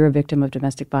harassed or you're a victim of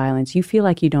domestic violence, you feel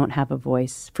like you don't have a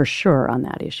voice for sure on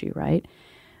that issue, right?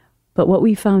 But what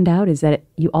we found out is that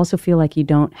you also feel like you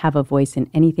don't have a voice in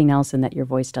anything else and that your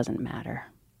voice doesn't matter.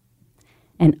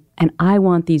 And I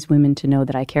want these women to know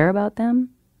that I care about them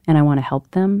and I want to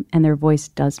help them, and their voice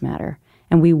does matter.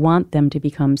 And we want them to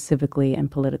become civically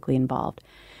and politically involved.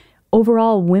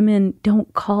 Overall, women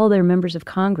don't call their members of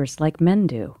Congress like men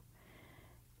do.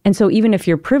 And so even if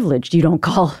you're privileged, you don't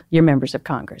call your members of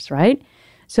Congress, right?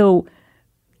 So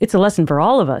it's a lesson for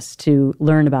all of us to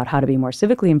learn about how to be more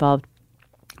civically involved.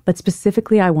 But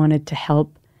specifically, I wanted to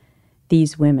help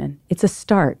these women. It's a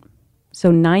start.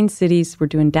 So 9 cities, we're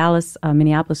doing Dallas,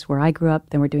 Minneapolis, where I grew up,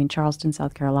 then we're doing Charleston,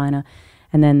 South Carolina,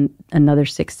 and then another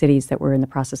 6 cities that we're in the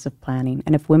process of planning.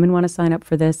 And if women want to sign up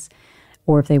for this,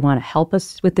 or if they want to help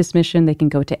us with this mission, they can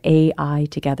go to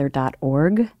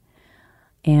aitogether.org.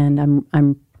 And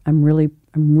I'm really,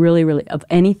 of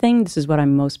anything, this is what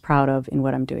I'm most proud of in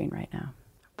what I'm doing right now.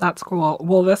 That's cool.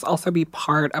 Will this also be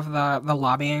part of the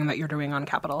lobbying that you're doing on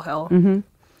Capitol Hill? Mm-hmm.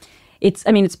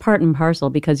 It's part and parcel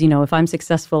because, if I'm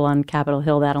successful on Capitol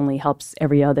Hill, that only helps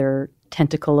every other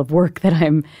tentacle of work that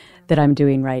I'm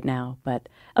doing right now. But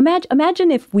imagine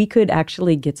if we could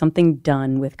actually get something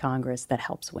done with Congress that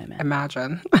helps women.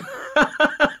 Imagine.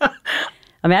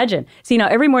 Imagine. See, now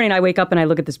every morning I wake up and I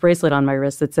look at this bracelet on my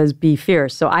wrist that says "Be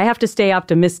fierce." So I have to stay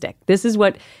optimistic. This is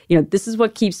what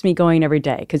keeps me going every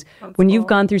day. Because when you've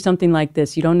gone through something like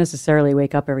this, you don't necessarily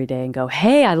wake up every day and go,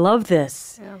 "Hey, I love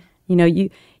this." Yeah.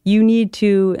 You need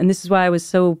to, and this is why I was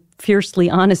so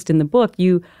fiercely honest in the book.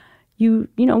 You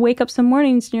wake up some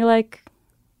mornings and you're like,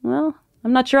 "Well,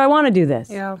 I'm not sure I want to do this."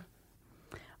 Yeah.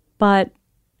 But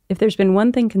if there's been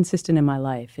one thing consistent in my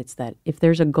life, it's that if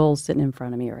there's a goal sitting in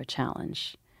front of me or a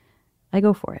challenge, I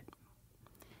go for it.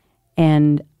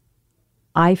 And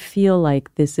I feel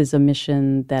like this is a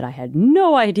mission that I had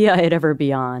no idea I'd ever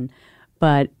be on,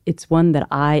 but it's one that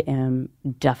I am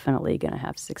definitely going to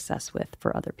have success with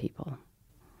for other people.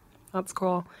 That's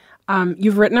cool.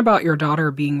 You've written about your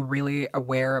daughter being really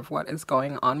aware of what is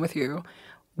going on with you.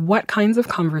 What kinds of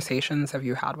conversations have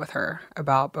you had with her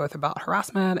about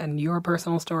harassment and your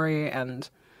personal story and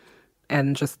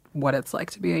just what it's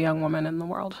like to be a young woman in the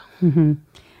world? Mm-hmm.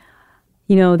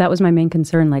 That was my main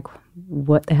concern. Like,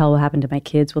 what the hell will happen to my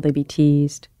kids? Will they be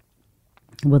teased?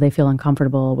 Will they feel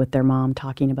uncomfortable with their mom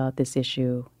talking about this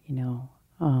issue?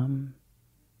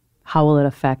 How will it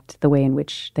affect the way in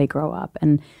which they grow up?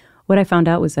 And what I found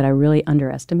out was that I really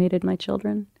underestimated my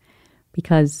children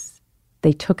because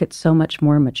they took it so much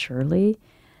more maturely.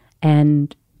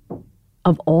 And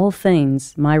of all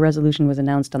things, my resolution was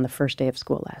announced on the first day of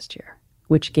school last year,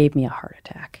 which gave me a heart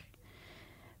attack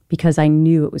because I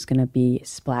knew it was going to be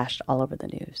splashed all over the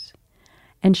news.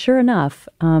 And sure enough,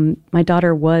 my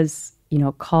daughter was,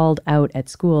 called out at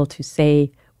school to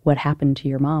say what happened to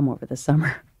your mom over the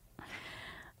summer.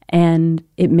 And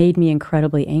it made me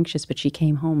incredibly anxious, but she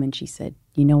came home and she said,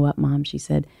 "You know what, Mom?" She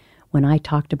said, "When I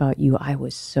talked about you, I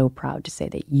was so proud to say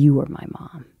that you were my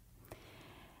mom."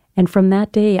 And from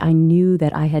that day, I knew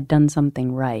that I had done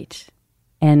something right.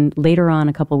 And later on,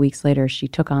 a couple weeks later, she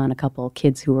took on a couple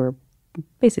kids who were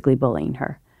basically bullying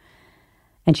her.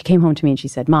 And she came home to me and she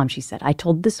said, "Mom," she said, "I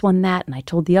told this one that, and I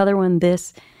told the other one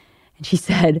this." And she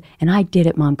said, "And I did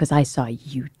it, Mom, because I saw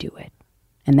you do it."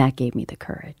 And that gave me the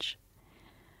courage.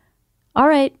 All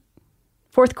right,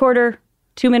 4th quarter,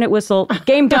 2-minute whistle,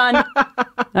 game done.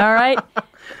 All right,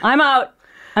 I'm out.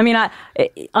 I mean,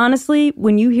 honestly,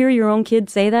 when you hear your own kid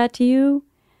say that to you,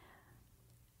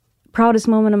 proudest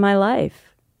moment of my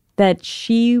life, that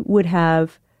she would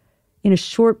have, in a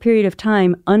short period of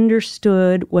time,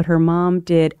 understood what her mom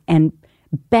did and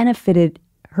benefited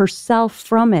herself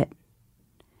from it.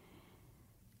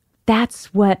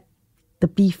 That's what the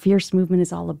Be Fierce movement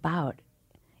is all about.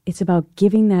 It's about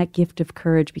giving that gift of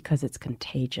courage because it's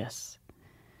contagious.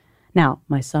 Now,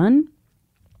 my son,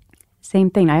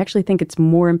 same thing. I actually think it's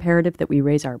more imperative that we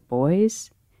raise our boys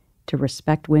to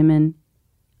respect women.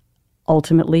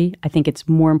 Ultimately, I think it's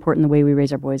more important the way we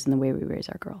raise our boys than the way we raise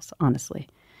our girls, honestly.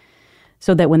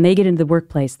 So that when they get into the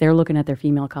workplace, they're looking at their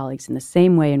female colleagues in the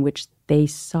same way in which they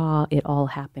saw it all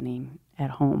happening at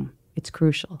home. It's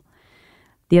crucial.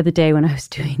 The other day when I was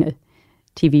doing a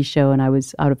TV show and I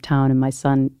was out of town and my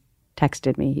son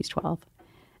texted me, he's 12.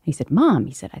 He said, "Mom,"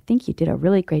 he said, "I think you did a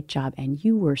really great job and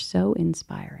you were so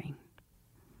inspiring."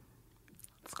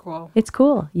 It's cool. It's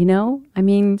cool, I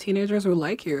mean... Teenagers who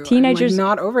like you. Teenagers... I'm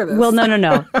not over this. Well,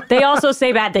 no. They also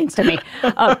say bad things to me.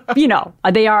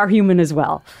 They are human as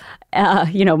well.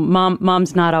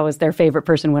 Mom's not always their favorite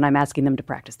person when I'm asking them to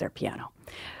practice their piano.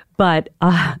 But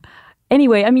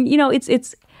anyway, I mean,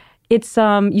 it's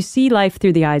you see life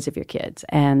through the eyes of your kids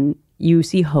and you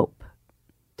see hope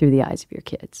through the eyes of your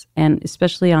kids. And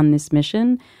especially on this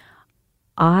mission,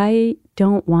 I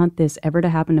don't want this ever to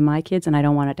happen to my kids, and I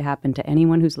don't want it to happen to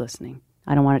anyone who's listening.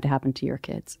 I don't want it to happen to your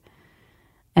kids.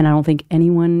 And I don't think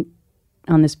anyone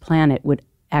on this planet would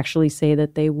actually say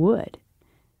that they would.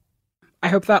 I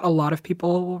hope that a lot of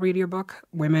people will read your book,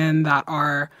 women that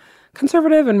are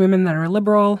conservative and women that are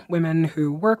liberal, women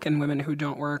who work and women who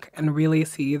don't work, and really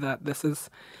see that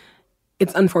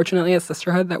it's unfortunately a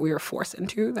sisterhood that we are forced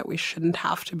into, that we shouldn't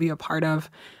have to be a part of,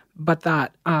 but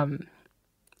that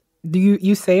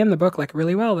you say in the book, like,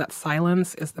 really well, that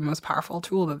silence is the most powerful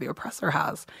tool that the oppressor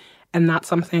has. And that's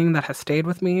something that has stayed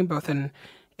with me, both in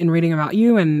reading about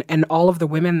you and all of the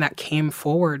women that came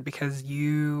forward because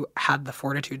you had the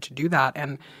fortitude to do that.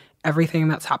 And everything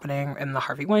that's happening in the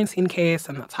Harvey Weinstein case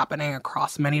and that's happening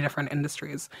across many different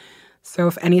industries. So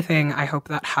if anything, I hope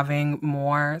that having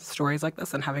more stories like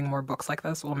this and having more books like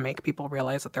this will make people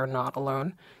realize that they're not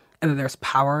alone and that there's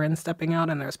power in stepping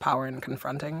out and there's power in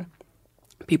confronting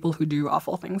people who do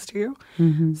awful things to you.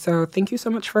 Mm-hmm. So thank you so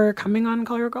much for coming on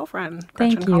Call Your Girlfriend,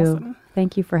 Gretchen Thank you. Carlson.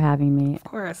 Thank you for having me. Of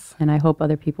course. And I hope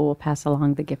other people will pass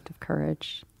along the gift of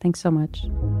courage. Thanks so much.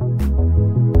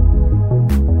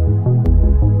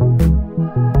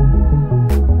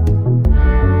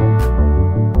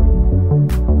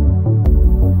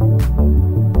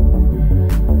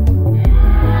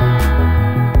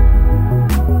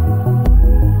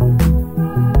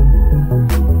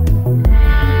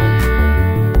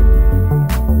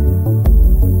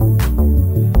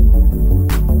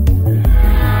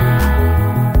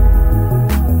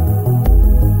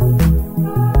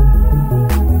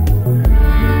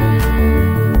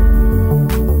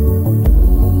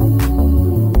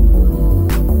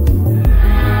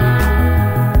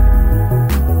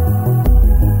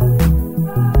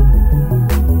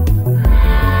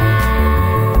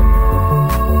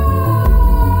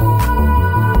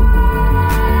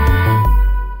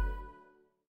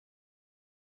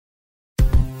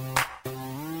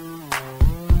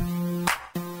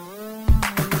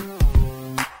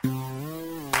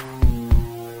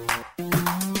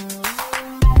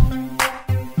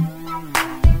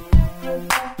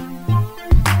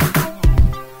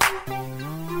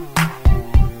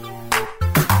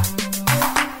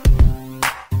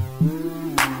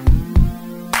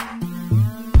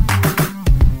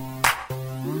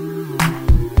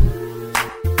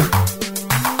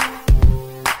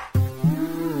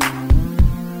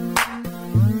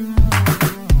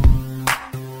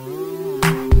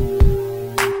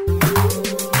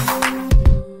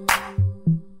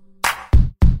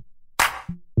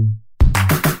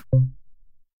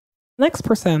 Next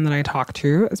person that I talked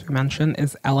to, as we mentioned,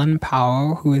 is Ellen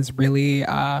Powell, who is really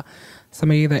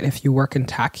somebody that if you work in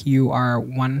tech, you are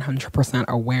 100%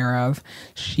 aware of.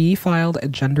 She filed a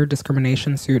gender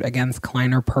discrimination suit against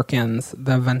Kleiner Perkins,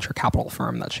 the venture capital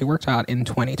firm that she worked at in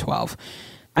 2012.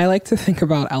 I like to think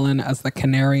about Ellen as the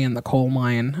canary in the coal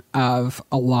mine of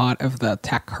a lot of the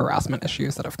tech harassment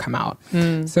issues that have come out.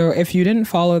 So if you didn't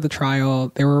follow the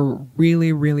trial, there were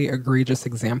really, really egregious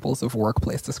examples of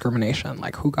workplace discrimination,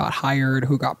 like who got hired,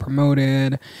 who got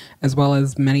promoted, as well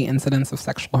as many incidents of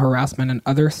sexual harassment and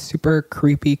other super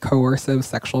creepy, coercive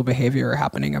sexual behavior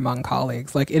happening among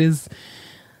colleagues. Like, it is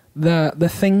the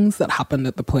things that happened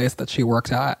at the place that she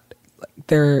worked at.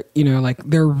 There's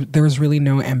really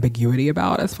no ambiguity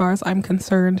about, as far as I'm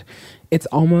concerned. It's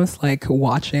almost like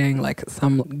watching like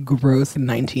some gross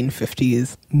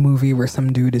 1950s movie where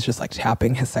some dude is just like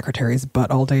tapping his secretary's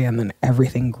butt all day and then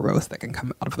everything gross that can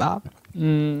come out of that.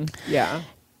 Yeah.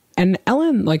 And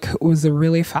Ellen, like, was a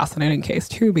really fascinating case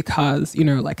too, because,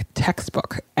 like,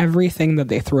 textbook, everything that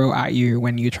they throw at you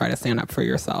when you try to stand up for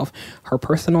yourself. Her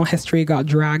personal history got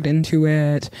dragged into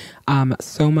it.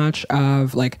 So much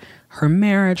of, like, her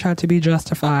marriage had to be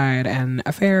justified, and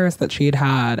affairs that she'd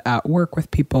had at work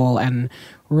with people and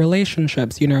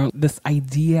relationships, this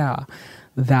idea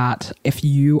that if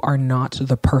you are not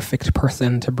the perfect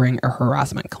person to bring a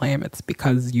harassment claim, it's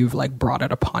because you've, like, brought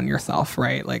it upon yourself,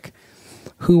 right? Like,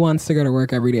 who wants to go to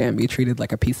work every day and be treated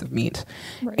like a piece of meat?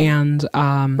 Right. And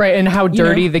right, and how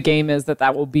dirty the game is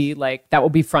that will be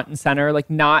front and center, like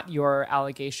not your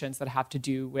allegations that have to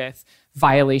do with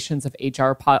violations of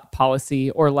HR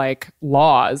policy or like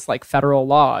laws, like federal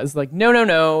laws. Like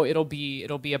no, it'll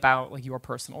be about like your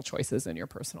personal choices in your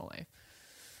personal life.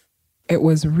 It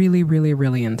was really, really,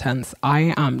 really intense.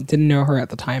 I didn't know her at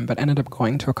the time, but ended up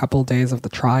going to a couple days of the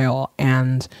trial,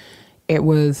 and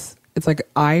it's like,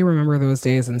 I remember those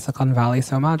days in Silicon Valley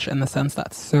so much, in the sense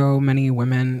that so many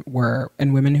women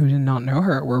and women who did not know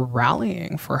her were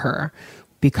rallying for her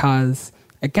because,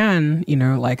 again,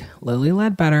 like Lily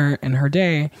Ledbetter in her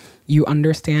day, you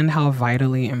understand how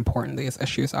vitally important these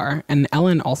issues are. And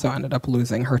Ellen also ended up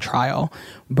losing her trial,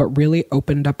 but really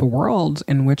opened up a world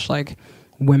in which like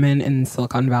women in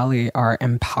Silicon Valley are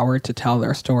empowered to tell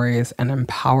their stories and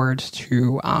empowered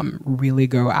to really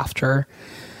go after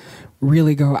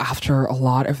a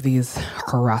lot of these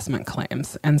harassment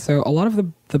claims. And so a lot of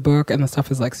the book and the stuff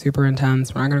is like super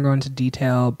intense. We're not going to go into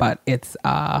detail, but it's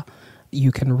you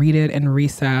can read it in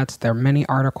Reset. There are many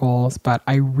articles, but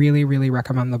I really, really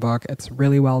recommend the book. It's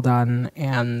really well done.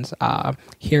 And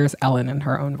here's Ellen in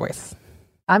her own voice.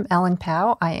 I'm Ellen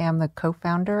Pao. I am the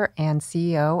co-founder and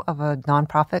CEO of a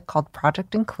nonprofit called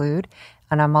Project Include,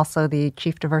 and I'm also the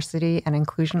Chief Diversity and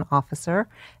Inclusion Officer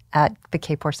at the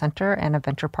Kapor Center and a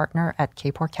venture partner at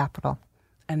Kapor Capital.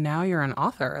 And now you're an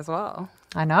author as well.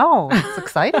 I know. It's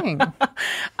exciting.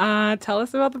 Tell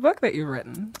us about the book that you've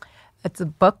written. It's a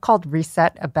book called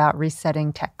Reset, about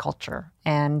resetting tech culture.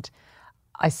 And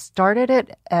I started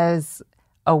it as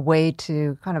a way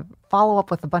to kind of follow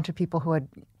up with a bunch of people who had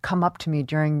come up to me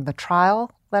during the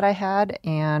trial that I had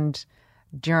and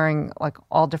during like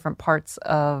all different parts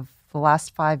of the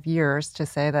last 5 years to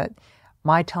say that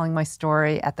my telling my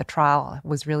story at the trial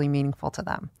was really meaningful to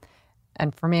them.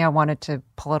 And for me, I wanted to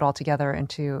pull it all together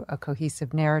into a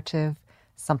cohesive narrative,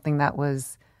 something that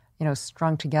was,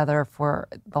 strung together for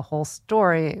the whole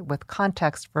story with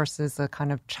context versus a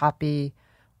kind of choppy,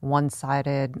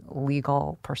 one-sided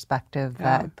legal perspective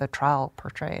that the trial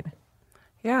portrayed.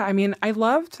 Yeah, I mean, I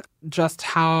loved just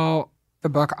how the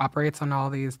book operates on all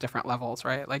these different levels,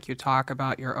 right? Like you talk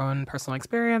about your own personal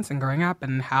experience and growing up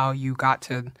and how you got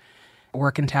to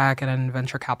work in tech and in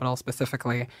venture capital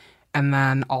specifically, and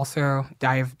then also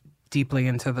dive deeply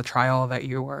into the trial that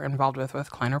you were involved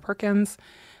with Kleiner Perkins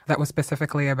that was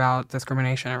specifically about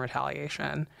discrimination and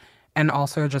retaliation. And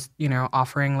also just,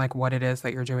 offering like what it is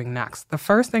that you're doing next. The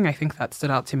first thing I think that stood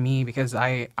out to me because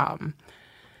I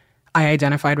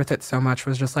identified with it so much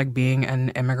was just like being an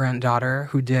immigrant daughter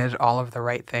who did all of the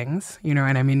right things,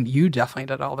 and I mean, you definitely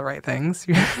did all the right things.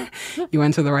 You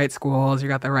went to the right schools, you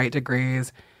got the right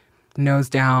degrees, nose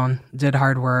down, did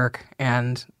hard work,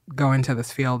 and go into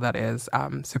this field that is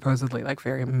supposedly like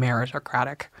very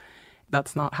meritocratic.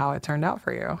 That's not how it turned out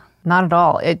for you. Not at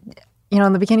all. In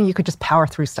the beginning, you could just power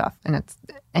through stuff,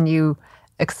 and you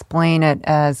explain it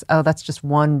as, oh, that's just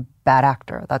one bad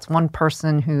actor. That's one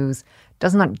person who's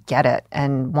does not get it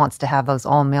and wants to have those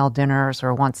all-male dinners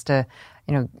or wants to,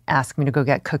 ask me to go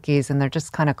get cookies, and they're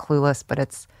just kind of clueless, but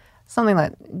it's something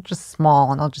that just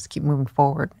small, and I'll just keep moving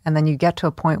forward. And then you get to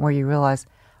a point where you realize,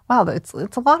 wow, it's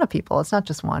a lot of people. It's not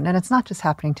just one, and it's not just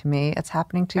happening to me. It's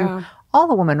happening to all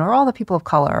the women or all the people of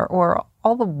color or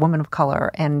all the women of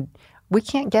color, and we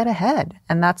can't get ahead.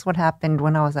 And that's what happened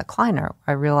when I was at Kleiner.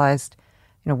 I realized,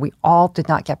 we all did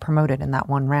not get promoted in that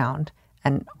one round,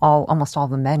 and almost all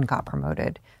the men got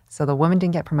promoted. So the women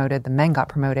didn't get promoted, the men got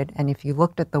promoted. And if you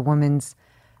looked at the women's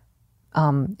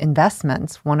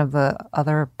investments, one of the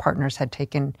other partners had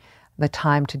taken the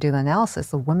time to do the analysis.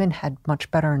 The women had much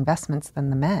better investments than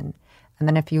the men. And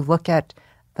then if you look at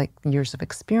like years of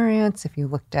experience, if you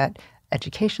looked at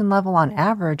education level on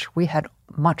average, we had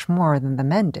much more than the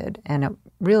men did. And it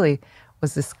really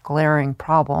was this glaring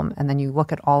problem. And then you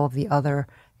look at all of the other,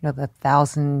 the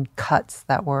 1,000 cuts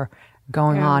that were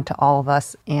going on to all of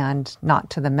us and not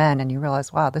to the men. And you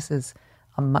realize, wow, this is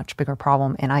a much bigger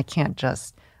problem. And I can't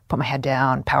just put my head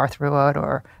down, power through it,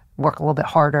 or work a little bit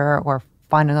harder, or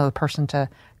find another person to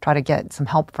try to get some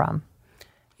help from.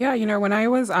 Yeah, when I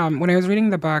was reading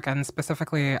the book, and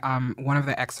specifically one of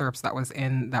the excerpts that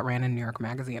ran in New York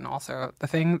Magazine, also the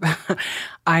thing that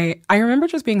I remember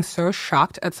just being so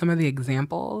shocked at some of the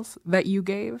examples that you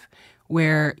gave,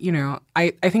 where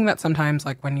I think that sometimes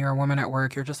like when you're a woman at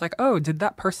work, you're just like, oh, did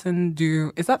that person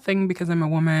is that thing because I'm a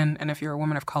woman? And if you're a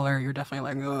woman of color, you're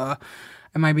definitely like, ugh,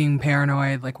 am I being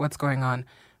paranoid? Like, what's going on?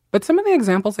 But some of the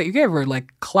examples that you gave were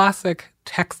like classic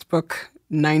textbook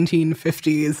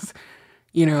 1950s.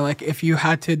 Like if you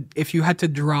had to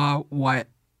draw what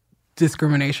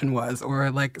discrimination was or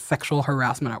like sexual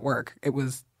harassment at work, it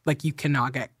was like you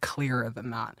cannot get clearer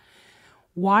than that.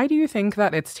 Why do you think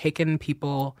that it's taken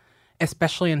people,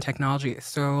 especially in technology,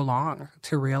 so long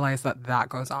to realize that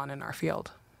goes on in our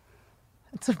field?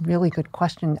 It's a really good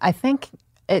question. I think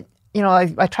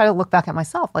I try to look back at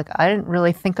myself. Like I didn't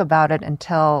really think about it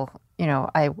until,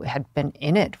 I had been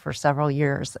in it for several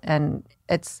years. And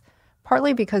it's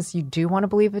partly because you do want to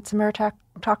believe it's a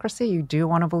meritocracy. You do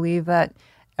want to believe that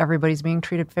everybody's being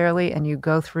treated fairly, and you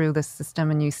go through the system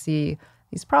and you see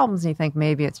these problems and you think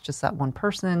maybe it's just that one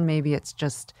person, maybe it's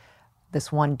just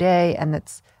this one day, and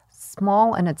it's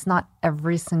small and it's not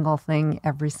every single thing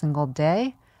every single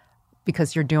day.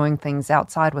 because you're doing things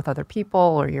outside with other people,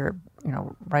 or you're,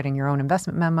 writing your own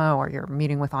investment memo, or you're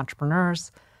meeting with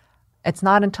entrepreneurs. It's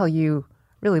not until you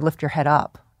really lift your head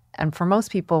up. And for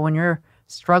most people, when you're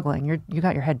struggling, you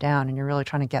got your head down and you're really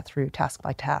trying to get through task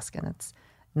by task. And it's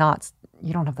not,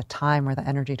 you don't have the time or the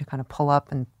energy to kind of pull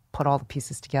up and put all the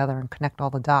pieces together and connect all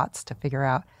the dots to figure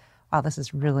out, wow, this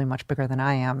is really much bigger than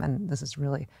I am. And this is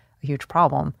really a huge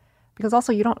problem. Because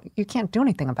also you can't do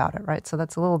anything about it, right? So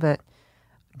that's a little bit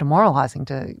demoralizing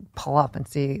to pull up and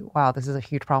see, wow, this is a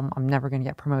huge problem. I'm never going to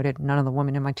get promoted. None of the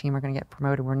women in my team are going to get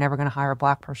promoted. We're never going to hire a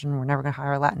Black person. We're never going to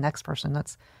hire a Latinx person.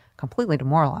 That's completely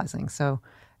demoralizing. So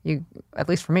at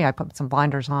least for me, I put some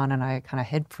blinders on and I kind of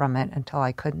hid from it until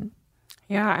I couldn't.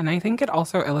 Yeah, and I think it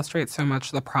also illustrates so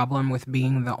much the problem with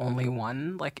being the only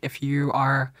one. Like if you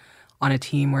are on a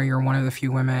team where you're one of the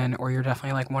few women, or you're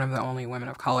definitely like one of the only women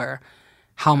of color,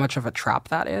 how much of a trap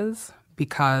that is,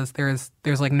 because there's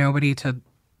like nobody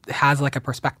has like a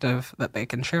perspective that they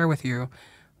can share with you,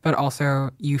 but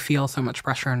also you feel so much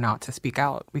pressure not to speak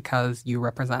out because you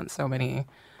represent so many,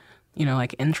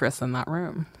 like interests in that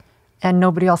room. And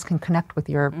nobody else can connect with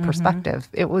your perspective.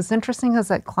 It was interesting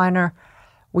as at Kleiner,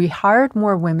 we hired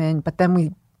more women, but then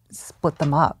we split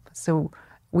them up. So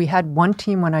we had one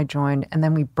team when I joined, and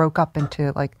then we broke up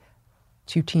into like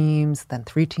 2 teams, then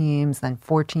 3 teams, then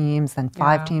 4 teams, then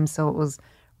 5 teams. So it was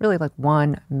really like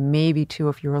 1, maybe 2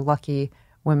 if you were lucky,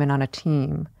 women on a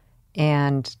team.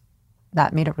 And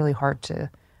that made it really hard to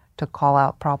call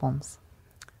out problems.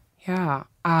 Yeah.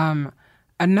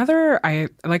 Another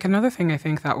thing I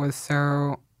think that was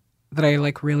that I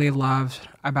like really loved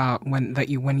about when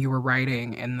you were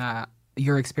writing in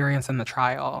your experience in the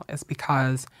trial is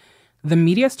because the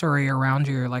media story around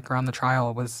you, like around the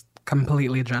trial, was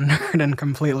completely gendered and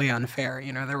completely unfair.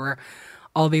 There were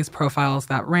all these profiles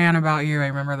that ran about you. I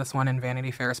remember this one in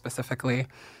Vanity Fair specifically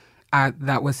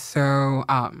that was so,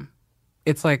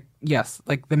 it's like, yes,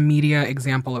 like the media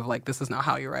example of like, this is not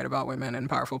how you write about women in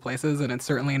powerful places. And it's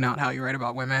certainly not how you write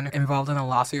about women involved in a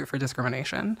lawsuit for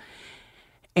discrimination.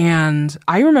 And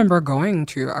I remember going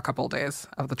to a couple of days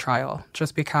of the trial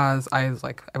just because I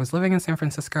was living in San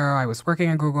Francisco, I was working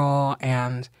at Google,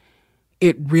 and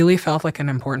it really felt like an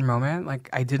important moment. Like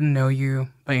I didn't know you,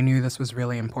 but I knew this was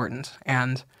really important.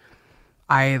 And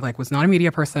I was not a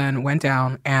media person, went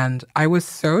down, and I was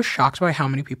so shocked by how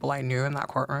many people I knew in that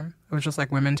courtroom. It was just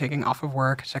like women taking off of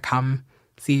work to come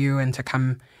see you and to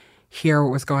come hear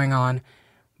what was going on.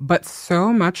 But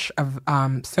so much of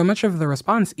the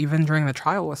response, even during the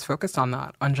trial, was focused on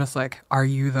that, on just like, are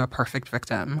you the perfect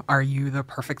victim? Are you the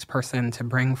perfect person to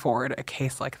bring forward a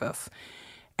case like this?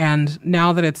 And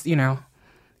now that it's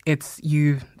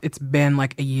been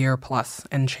like a year plus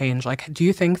and change. Like, do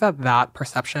you think that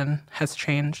perception has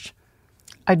changed?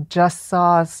 I just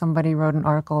saw somebody wrote an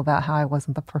article about how I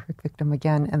wasn't the perfect victim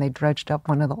again, and they dredged up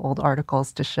one of the old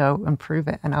articles to show and prove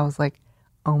it. And I was like,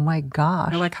 oh my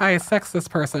gosh. You're like, hi, a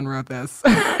sexist person wrote this.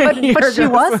 But she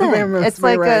wasn't. It's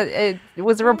like it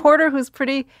was a reporter who's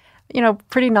pretty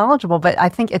knowledgeable, but I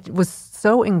think it was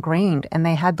so ingrained, and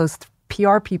they had those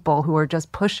PR people who were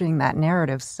just pushing that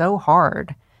narrative so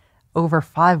hard over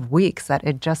 5 weeks that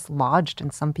it just lodged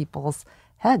in some people's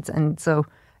heads. And so,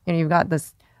 you've got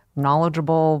this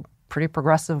knowledgeable, pretty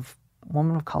progressive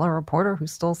woman of color reporter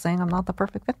who's still saying I'm not the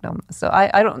perfect victim. So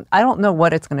I don't know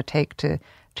what it's going to take to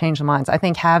change the minds. I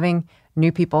think having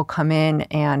new people come in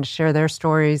and share their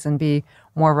stories and be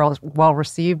more well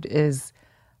received is,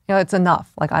 it's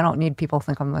enough. Like, I don't need people to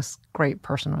think I'm this great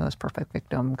person or this perfect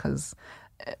victim, because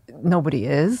nobody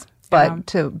is. But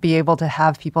to be able to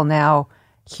have people now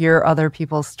hear other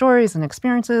people's stories and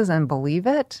experiences and believe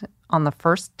it on the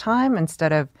first time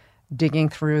instead of digging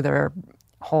through their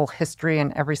whole history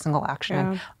and every single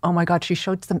action. Yeah. Oh my God, she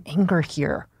showed some anger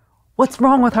here. What's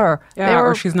wrong with her? Yeah,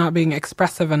 or she's not being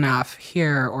expressive enough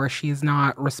here, or she's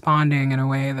not responding in a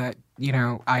way that,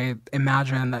 I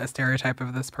imagine that a stereotype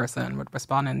of this person would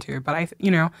respond into. But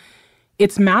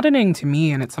it's maddening to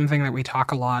me, and it's something that we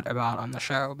talk a lot about on the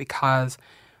show, because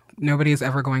nobody is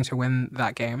ever going to win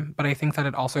that game. But I think that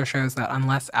it also shows that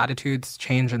unless attitudes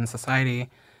change in society, it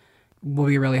will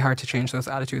be really hard to change those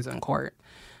attitudes in court.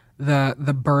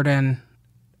 The burden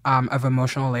of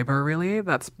emotional labor, really,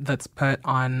 that's put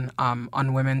on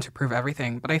women to prove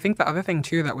everything. But I think the other thing,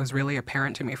 too, that was really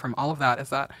apparent to me from all of that is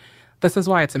that this is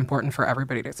why it's important for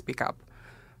everybody to speak up,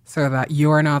 so that you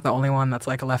are not the only one that's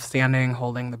like left standing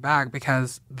holding the bag.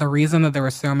 Because the reason that there were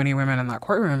so many women in that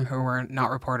courtroom who were not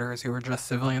reporters, who were just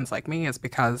civilians like me, is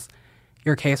because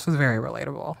your case was very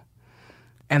relatable.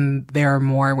 And there are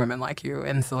more women like you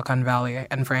in Silicon Valley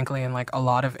and frankly in like a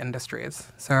lot of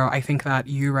industries. So I think that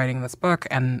you writing this book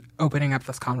and opening up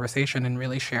this conversation and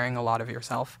really sharing a lot of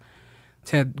yourself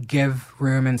to give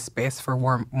room and space for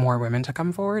more women to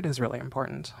come forward is really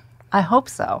important. I hope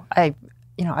so. I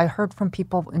heard from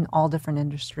people in all different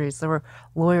industries. There were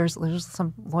lawyers. There's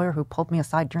some lawyer who pulled me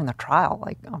aside during the trial.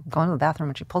 Like, I'm going to the bathroom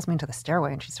and she pulls me into the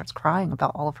stairway and she starts crying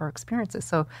about all of her experiences.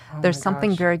 So there's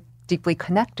something very deeply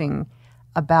connecting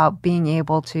about being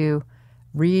able to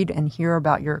read and hear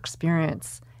about your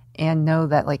experience and know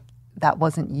that like that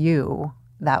wasn't you,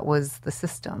 that was the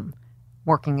system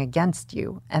working against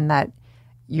you, and that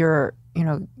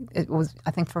it was,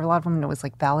 I think for a lot of women, it was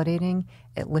like validating.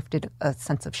 It lifted a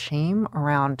sense of shame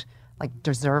around like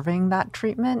deserving that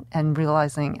treatment and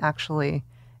realizing actually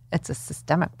it's a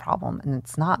systemic problem and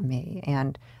it's not me.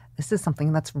 And this is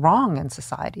something that's wrong in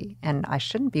society. And I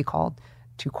shouldn't be called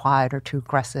too quiet or too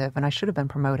aggressive. And I should have been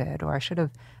promoted, or I should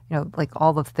have, like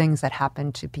all the things that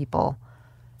happen to people.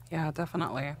 Yeah,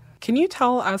 definitely. Can you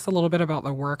tell us a little bit about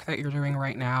the work that you're doing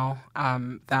right now,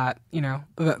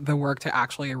 the work to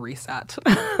actually reset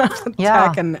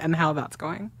tech and how that's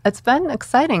going? It's been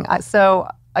exciting. So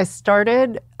I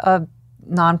started a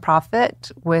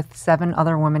nonprofit with 7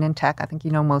 other women in tech. I think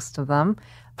you know most of them,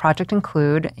 Project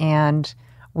Include. And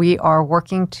we are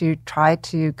working to try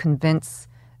to convince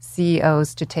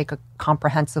CEOs to take a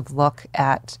comprehensive look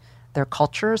at their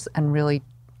cultures and really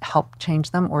help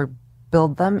change them or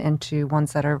build them into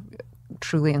ones that are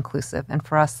truly inclusive. And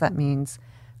for us, that means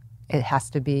it has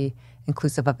to be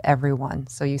inclusive of everyone.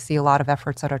 So you see a lot of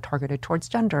efforts that are targeted towards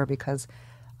gender because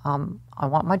I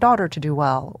want my daughter to do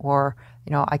well, or,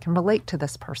 I can relate to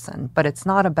this person. But it's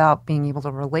not about being able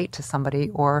to relate to somebody,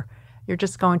 or you're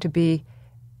just going to be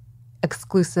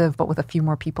exclusive but with a few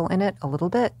more people in it a little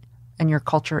bit, and your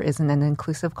culture isn't an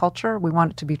inclusive culture. We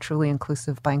want it to be truly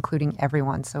inclusive by including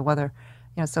everyone. So whether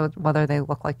they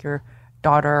look like your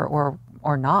daughter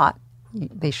or not,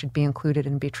 they should be included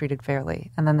and be treated fairly.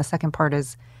 And then the second part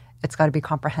is it's got to be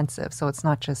comprehensive. So it's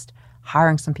not just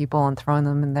hiring some people and throwing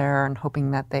them in there and hoping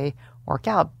that they work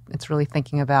out. It's really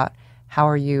thinking about how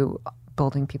are you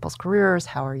building people's careers?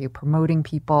 How are you promoting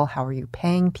people? How are you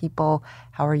paying people?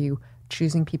 How are you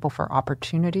choosing people for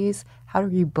opportunities? How are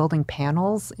you building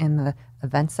panels in the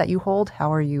events that you hold?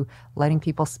 How are you letting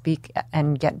people speak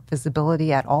and get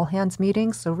visibility at all hands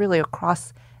meetings? So really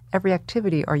across every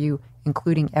activity, are you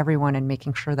including everyone and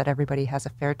making sure that everybody has a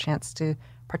fair chance to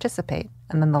participate?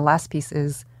 And then the last piece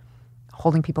is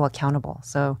holding people accountable.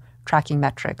 So tracking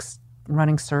metrics,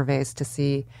 running surveys to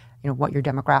see, what your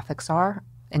demographics are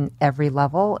in every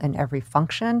level, in every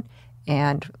function,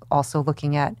 and also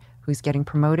looking at who's getting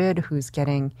promoted, who's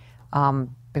getting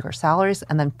bigger salaries,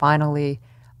 and then finally,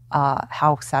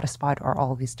 how satisfied are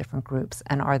all of these different groups,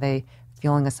 and are they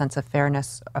feeling a sense of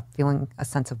fairness, feeling a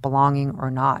sense of belonging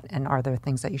or not, and are there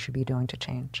things that you should be doing to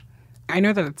change? I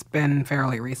know that it's been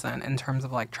fairly recent in terms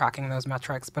of like tracking those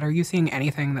metrics, but are you seeing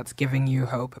anything that's giving you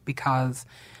hope? Because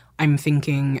I'm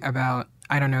thinking about,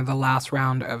 I don't know, the last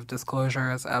round of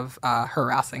disclosures of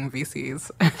harassing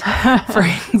VCs,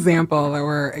 for example, that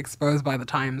were exposed by the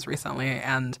Times recently.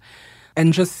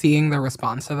 And just seeing the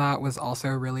response to that was also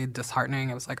really disheartening.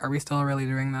 It was like, are we still really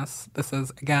doing this? This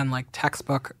is, again, like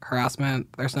textbook harassment.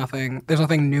 There's nothing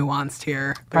nuanced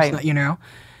here. There's right. Not.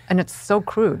 And it's so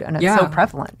crude and it's so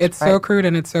prevalent. It's so crude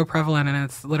and it's so prevalent. And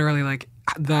it's literally like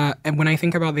and when I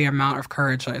think about the amount of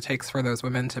courage that it takes for those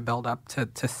women to build up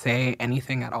to say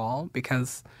anything at all,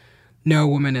 because no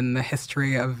woman in the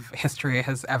history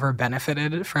has ever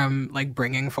benefited from like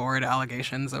bringing forward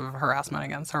allegations of harassment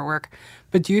against her work.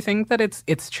 But do you think that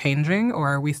it's changing,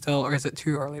 or is it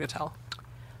too early to tell?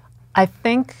 I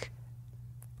think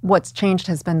what's changed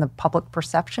has been the public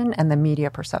perception and the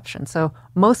media perception. So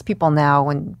most people now,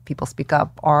 when people speak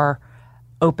up, are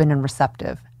open and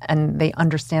receptive, and they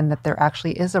understand that there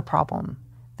actually is a problem.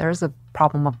 There is a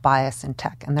problem of bias in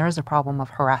tech, and there is a problem of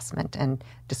harassment and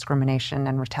discrimination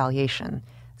and retaliation.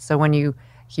 So when you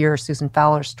hear Susan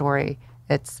Fowler's story,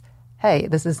 it's, hey,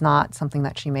 this is not something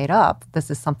that she made up.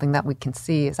 This is something that we can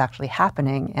see is actually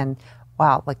happening, and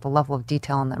wow, like the level of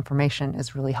detail and the information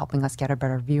is really helping us get a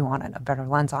better view on it, a better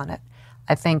lens on it.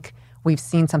 I think we've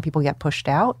seen some people get pushed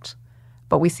out,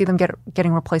 but we see them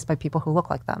getting replaced by people who look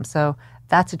like them. So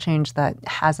that's a change that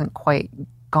hasn't quite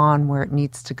gone where it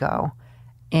needs to go.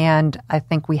 And I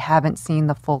think we haven't seen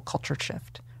the full culture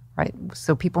shift, right?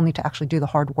 So people need to actually do the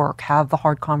hard work, have the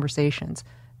hard conversations,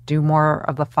 do more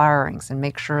of the firings, and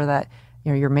make sure that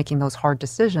you're making those hard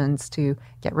decisions to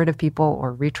get rid of people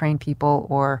or retrain people,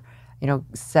 or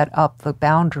set up the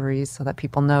boundaries so that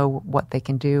people know what they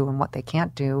can do and what they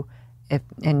can't do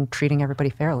in treating everybody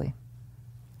fairly.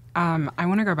 I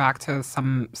want to go back to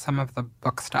some of the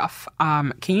book stuff.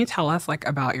 Can you tell us like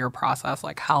about your process,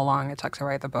 like how long it took to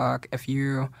write the book, if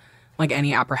you like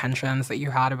any apprehensions that you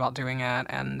had about doing it,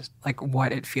 and like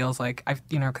what it feels like?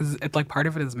 Because it's like part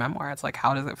of it is memoir. It's like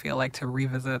how does it feel like to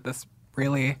revisit this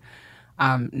really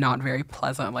not very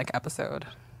pleasant like episode?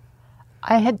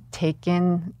 I had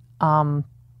taken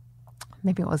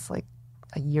maybe it was like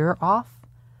a year off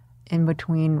in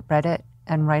between Reddit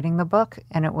and writing the book,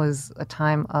 and it was a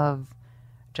time of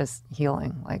just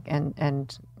healing, like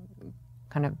and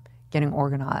kind of getting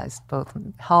organized, both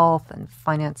in health and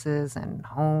finances and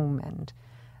home, and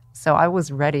so I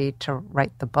was ready to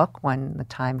write the book when the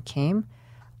time came.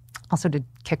 Also did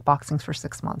kickboxing for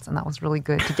 6 months, and that was really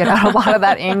good to get out a lot of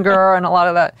that anger and a lot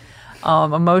of that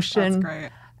emotion. That's great.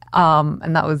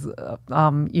 And that was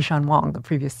Yishan Wong, the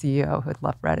previous CEO who had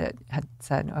left Reddit, had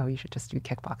said, "Oh, you should just do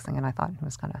kickboxing." And I thought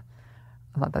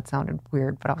that sounded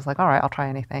weird, but I was like, "All right, I'll try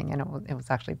anything." And it was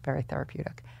actually very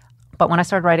therapeutic. But when I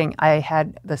started writing, I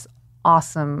had this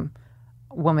awesome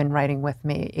woman writing with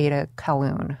me, Ada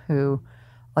Kaloun, who,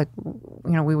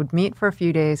 we would meet for a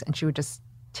few days, and she would just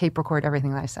tape record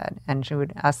everything that I said, and she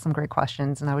would ask some great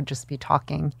questions, and I would just be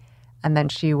talking, and then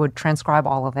she would transcribe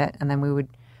all of it, and then we would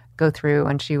go through,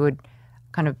 and she would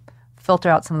kind of filter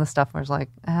out some of the stuff where I was like,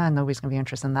 nobody's going to be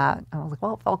interested in that. And I was like,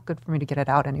 well, it felt good for me to get it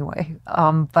out anyway.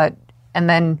 And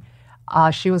then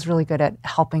she was really good at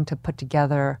helping to put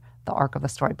together the arc of the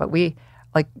story. But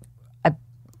I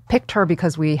picked her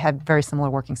because we had very similar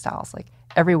working styles. Like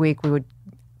every week we would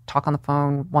talk on the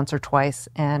phone once or twice,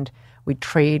 and we'd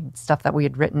trade stuff that we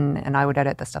had written, and I would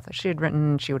edit the stuff that she had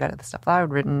written, she would edit the stuff that I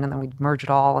had written, and then we'd merge it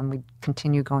all, and we'd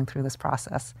continue going through this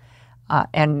process.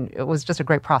 And it was just a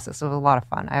great process. It was a lot of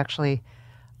fun.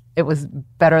 It was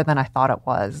better than I thought it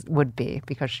would be,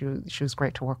 because she was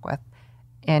great to work with.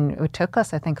 And it took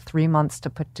us, I think, 3 months to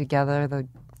put together the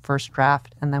first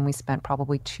draft, and then we spent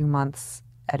probably 2 months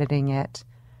editing it,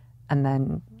 and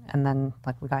then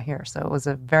we got here. So it was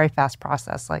a very fast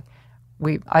process. I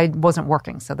wasn't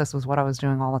working, so this was what I was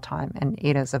doing all the time. And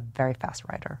Ada's a very fast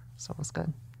writer, so it was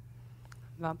good.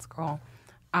 That's cool.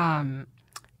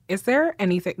 Is there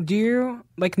anything, do you,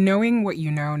 like, knowing what you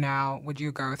know now, would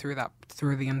you go through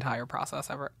the entire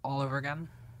process all over again?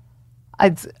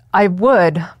 I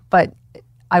would, but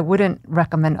I wouldn't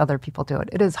recommend other people do it.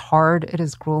 It is hard. It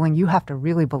is grueling. You have to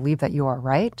really believe that you are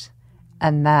right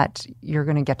and that you're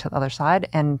going to get to the other side.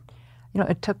 And,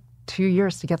 it took 2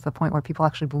 years to get to the point where people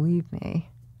actually believed me.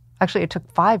 Actually, it took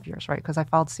 5 years, right? Because I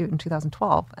filed suit in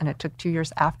 2012, and it took 2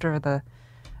 years after the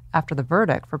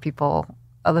verdict for people,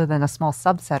 other than a small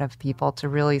subset of people, to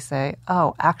really say,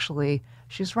 oh, actually,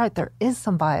 she's right. There is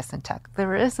some bias in tech.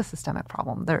 There is a systemic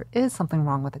problem. There is something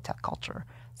wrong with the tech culture.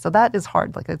 So that is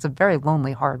hard. It's a very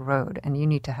lonely, hard road, and you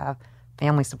need to have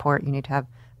family support. You need to have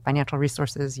financial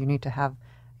resources. You need to have,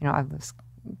 I have this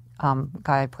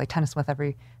guy I play tennis with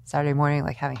every Saturday morning,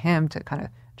 having him to kind of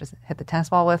just hit the tennis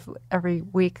ball with every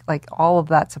week, all of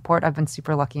that support. I've been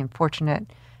super lucky and fortunate.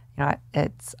 But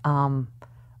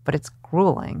it's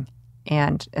grueling.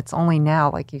 And it's only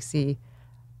now, you see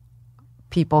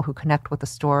people who connect with the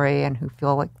story and who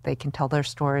feel like they can tell their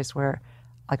stories where,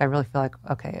 I really feel like,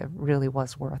 okay, it really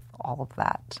was worth all of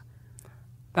that.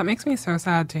 That makes me so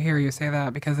sad to hear you say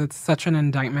that, because it's such an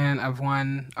indictment of,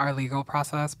 one, our legal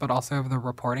process, but also of the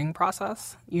reporting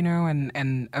process,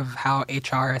 and of how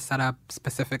HR is set up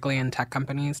specifically in tech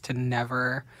companies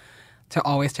to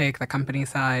always take the company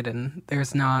side, and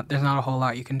there's not a whole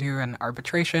lot you can do. And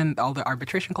arbitration, all the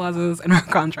arbitration clauses in our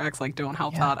contracts don't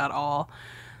help that at all.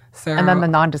 So, and then the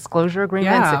non-disclosure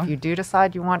agreements, if you do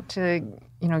decide you want to,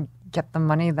 get the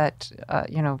money that,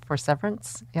 for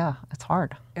severance, it's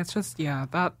hard. It's just,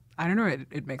 that, I don't know,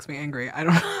 it makes me angry. I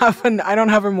don't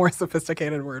have a more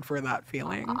sophisticated word for that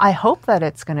feeling. I hope that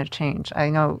it's going to change. I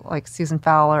know Susan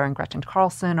Fowler and Gretchen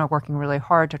Carlson are working really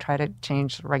hard to try to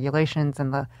change the regulations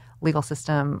and the legal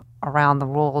system around the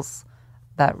rules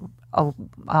that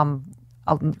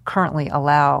currently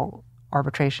allow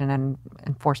arbitration and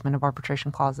enforcement of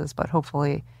arbitration clauses. But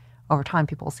hopefully, over time,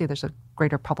 people will see there's a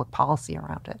greater public policy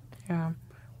around it. Yeah.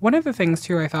 One of the things,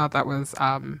 too, I thought that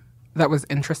was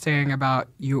interesting about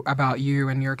you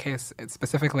in your case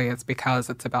specifically is because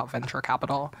it's about venture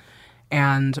capital.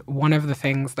 And one of the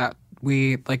things that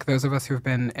we, those of us who've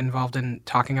been involved in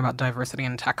talking about diversity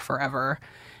in tech forever,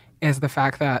 is the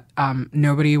fact that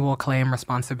nobody will claim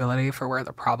responsibility for where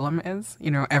the problem is.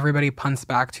 Everybody punts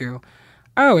back to,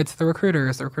 oh, it's the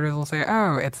recruiters. The recruiters will say,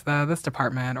 oh, it's this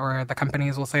department. Or the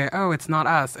companies will say, oh, it's not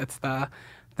us. It's the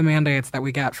mandates that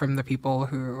we get from the people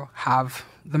who have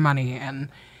the money.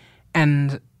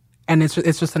 And And it's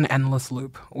just an endless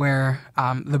loop where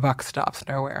the buck stops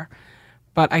nowhere.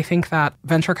 But I think that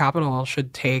venture capital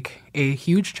should take a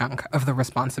huge chunk of the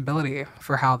responsibility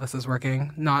for how this is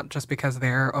working, not just because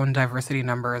their own diversity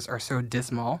numbers are so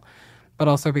dismal, but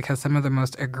also because some of the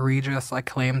most egregious like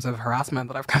claims of harassment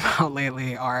that have come out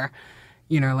lately are,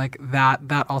 like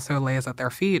that also lays at their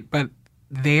feet. But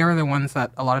they are the ones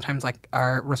that a lot of times like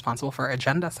are responsible for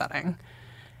agenda setting.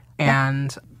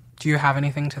 And do you have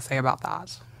anything to say about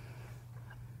that?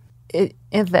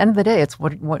 At the end of the day, it's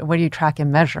what do you track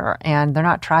and measure? And they're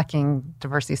not tracking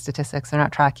diversity statistics. They're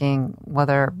not tracking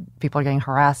whether people are getting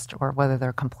harassed or whether there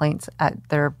are complaints at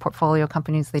their portfolio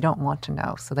companies. They don't want to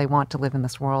know. So they want to live in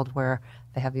this world where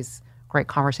they have these great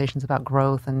conversations about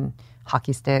growth and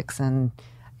hockey sticks and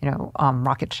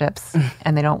rocket ships,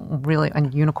 and they don't really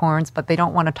and unicorns. But they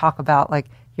don't want to talk about like,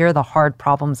 here are the hard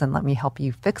problems, and let me help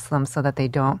you fix them so that they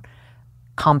don't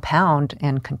compound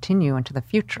and continue into the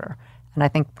future. And I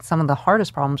think some of the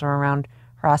hardest problems are around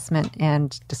harassment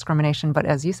and discrimination. But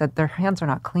as you said, their hands are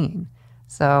not clean.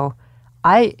 So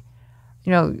I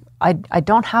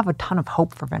don't have a ton of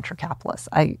hope for venture capitalists.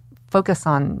 I focus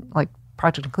on, like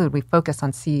Project Include, we focus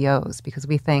on CEOs because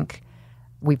we think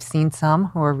we've seen some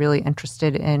who are really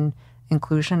interested in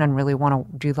inclusion and really want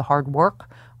to do the hard work.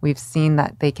 We've seen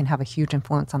that they can have a huge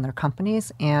influence on their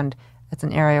companies. And it's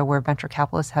an area where venture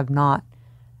capitalists have not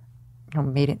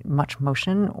made it much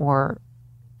motion or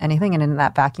anything. And in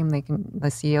that vacuum, the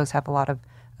CEOs have a lot of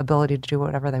ability to do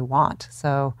whatever they want.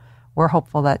 So we're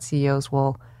hopeful that CEOs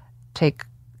will take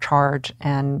charge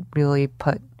and really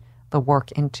put the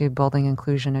work into building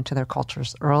inclusion into their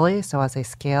cultures early. So as they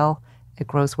scale, it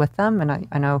grows with them. And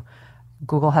I know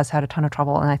Google has had a ton of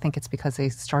trouble, and I think it's because they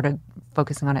started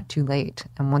focusing on it too late.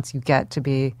 And once you get to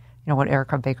be what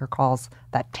Erica Baker calls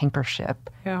that tanker ship.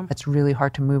 Yeah. It's really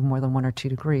hard to move more than 1 or 2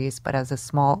 degrees. But as a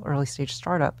small early stage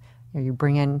startup, you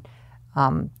bring in,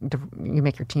 you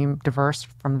make your team diverse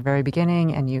from the very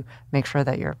beginning, and you make sure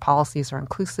that your policies are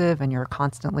inclusive, and you're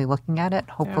constantly looking at it.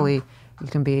 Hopefully, you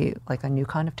can be like a new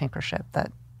kind of tanker ship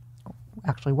that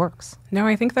actually works. No,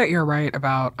 I think that you're right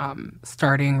about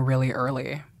starting really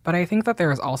early. But I think that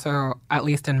there's also, at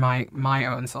least in my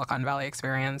own Silicon Valley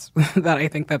experience, that I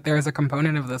think that there's a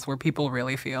component of this where people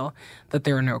really feel that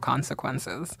there are no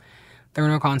consequences. There are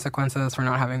no consequences for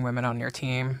not having women on your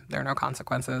team. There are no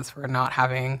consequences for not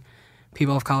having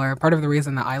people of color. Part of the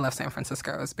reason that I left San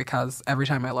Francisco is because every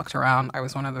time I looked around, I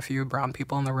was one of the few brown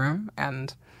people in the room.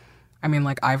 And I mean,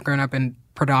 like, I've grown up in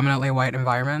predominantly white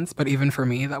environments, but even for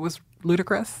me, that was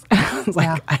ludicrous. It's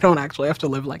like, I don't actually have to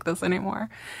live like this anymore.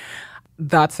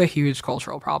 That's a huge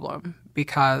cultural problem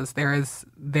because there is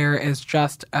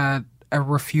just a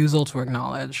refusal to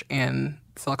acknowledge in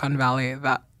Silicon Valley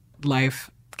that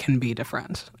life can be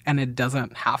different, and it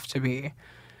doesn't have to be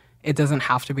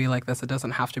like this. It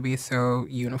doesn't have to be so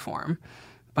uniform.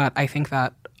 But I think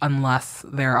that unless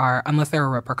there are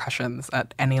repercussions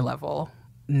at any level,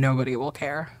 nobody will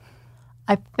care.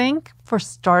 I think for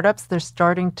startups, they're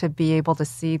starting to be able to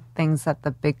see things that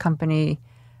the big company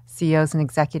CEOs and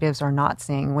executives are not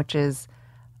seeing, which is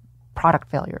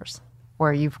product failures,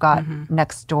 where you've got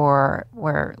Nextdoor,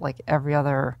 where like every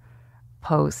other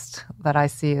post that I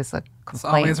see is a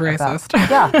complaint. It's always racist.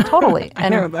 Yeah, totally.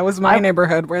 And I know, that was my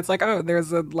neighborhood where it's like, oh,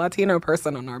 there's a Latino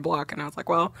person on our block. And I was like,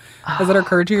 well, has it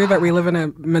occurred to you that we live in a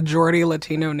majority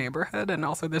Latino neighborhood? And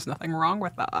also there's nothing wrong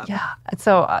with that. Yeah. And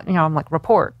so, I'm like,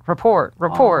 report.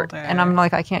 And I'm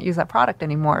like, I can't use that product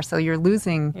anymore. So you're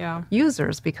losing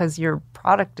users because your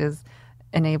product is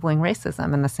enabling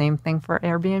racism. And the same thing for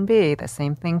Airbnb, the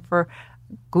same thing for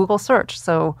Google search.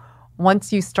 So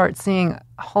once you start seeing,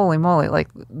 holy moly, like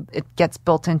it gets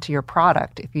built into your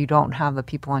product if you don't have the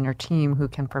people on your team who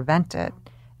can prevent it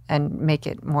and make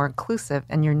it more inclusive,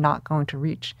 and you're not going to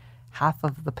reach half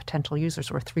of the potential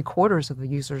users or 3/4 of the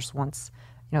users once,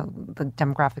 the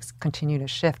demographics continue to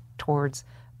shift towards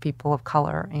people of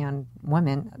color and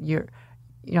women.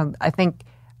 I think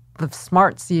the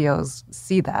smart CEOs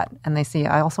see that, and they see,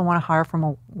 I also want to hire from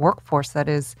a workforce that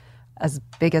is as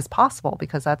big as possible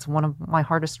because that's one of my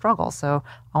hardest struggles. So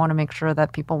I want to make sure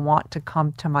that people want to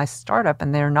come to my startup,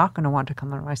 and they're not going to want to come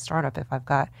to my startup if I've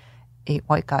got 8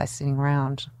 white guys sitting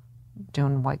around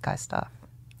doing white guy stuff.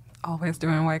 Always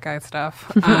doing white guy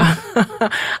stuff.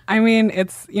 I mean,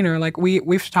 it's, like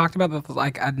we've talked about this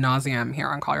like ad nauseum here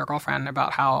on Call Your Girlfriend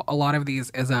about how a lot of these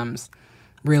isms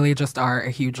really just are a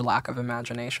huge lack of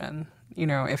imagination.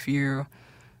 If you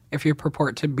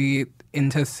purport to be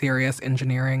into serious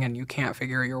engineering and you can't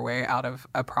figure your way out of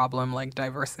a problem like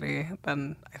diversity,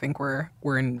 then I think we're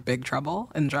in big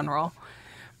trouble in general.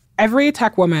 every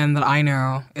tech woman that I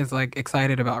know is like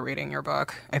excited about reading your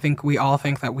book. I think we all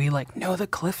think that we like know the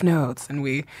cliff notes and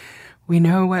we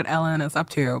know what Ellen is up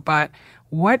to. But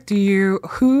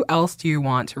who else do you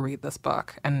want to read this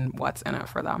book and what's in it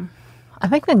for them? I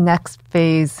think the next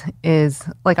phase is,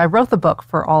 like, I wrote the book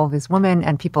for all of these women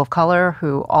and people of color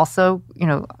who also,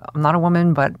 I'm not a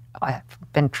woman, but I've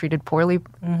been treated poorly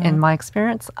in my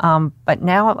experience. But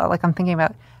now, like, I'm thinking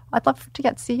about, I'd love to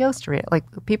get CEOs to read it. Like,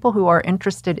 people who are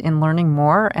interested in learning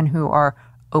more and who are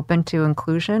open to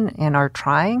inclusion and are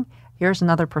trying. Here's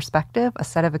another perspective, a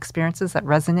set of experiences that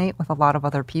resonate with a lot of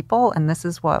other people. And this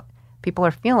is what people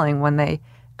are feeling when they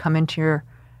come into your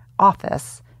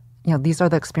office. These are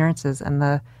the experiences and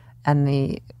the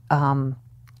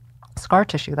scar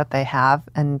tissue that they have.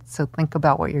 And so think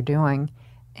about what you're doing.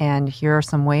 And here are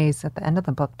some ways at the end of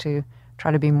the book to try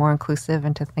to be more inclusive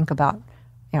and to think about,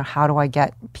 how do I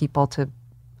get people to,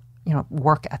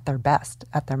 work at their best,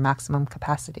 at their maximum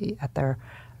capacity, at their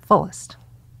fullest.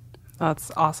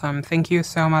 That's awesome. Thank you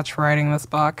so much for writing this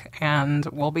book, and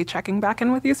we'll be checking back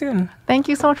in with you soon. Thank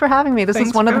you so much for having me. This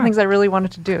is one of the things I really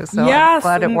wanted to do, so yes,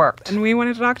 I'm glad it worked. And we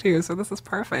wanted to talk to you, so this is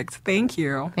perfect. Thank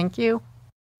you. Thank you.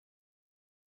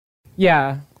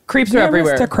 Yeah, creeps are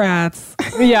everywhere. Aristocrats.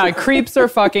 Yeah, creeps are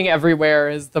fucking everywhere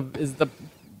is the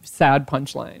sad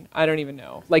punchline. I don't even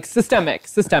know. Like systemic.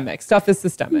 Stuff is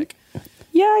systemic.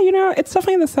 Yeah, it's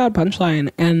definitely the sad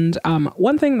punchline. And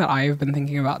one thing that I've been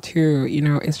thinking about too,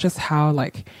 is just how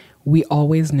like we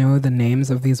always know the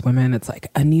names of these women. It's like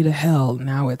Anita Hill,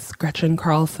 now it's Gretchen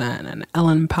Carlson and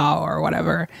Ellen Pao or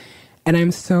whatever. And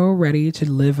I'm so ready to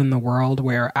live in the world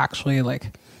where actually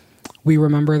like we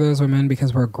remember those women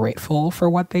because we're grateful for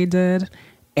what they did.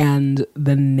 And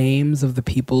the names of the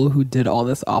people who did all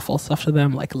this awful stuff to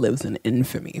them like lives in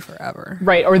infamy forever.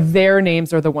 Right. Or their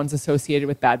names are the ones associated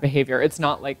with bad behavior. It's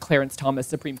not like Clarence Thomas,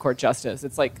 Supreme Court Justice.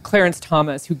 It's like Clarence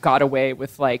Thomas who got away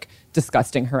with like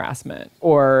disgusting harassment.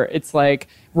 Or it's like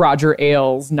Roger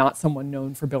Ailes, not someone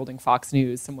known for building Fox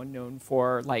News, someone known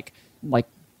for like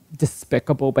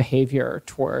despicable behavior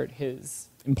toward his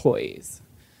employees.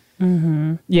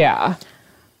 Mm-hmm. Yeah.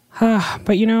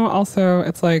 But, also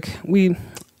it's like we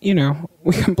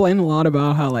complain a lot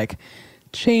about how like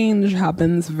change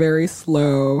happens very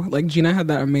slow. Like Gina had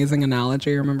that amazing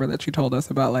analogy, remember, that she told us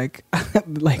about like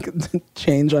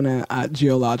change on a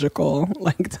geological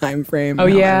like time frame. Oh,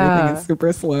 yeah. Everything is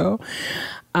super slow.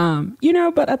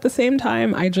 But at the same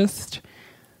time, I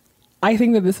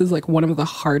think that this is like one of the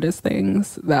hardest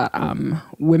things that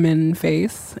women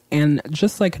face. And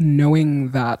just like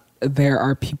knowing that there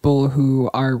are people who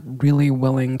are really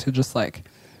willing to just like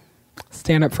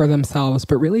stand up for themselves,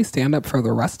 but really stand up for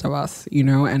the rest of us,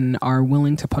 and are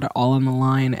willing to put it all on the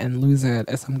line and lose it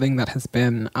is something that has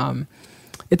been,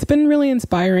 it's been really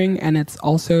inspiring. And it's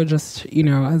also just,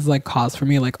 has like caused for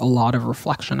me like a lot of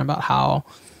reflection about how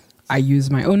I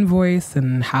use my own voice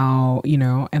and how,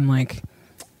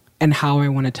 and how I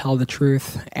want to tell the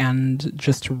truth and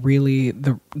just really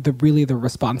the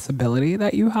responsibility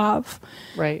that you have.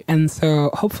 Right. And so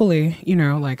hopefully,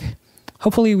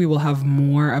 hopefully we will have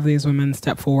more of these women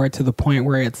step forward to the point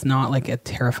where it's not like a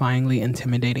terrifyingly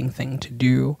intimidating thing to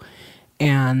do.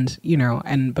 And,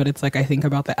 but it's like, I think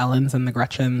about the Ellens and the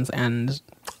Gretchens, and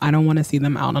I don't want to see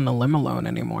them out on a limb alone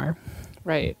anymore.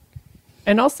 Right.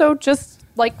 And also just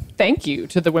like, thank you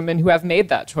to the women who have made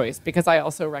that choice, because I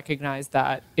also recognize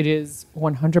that it is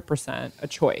 100% a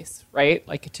choice, right?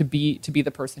 Like to be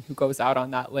the person who goes out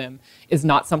on that limb is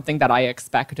not something that I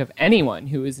expect of anyone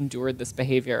who has endured this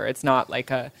behavior. It's not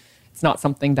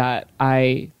something that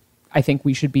I think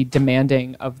we should be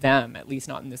demanding of them, at least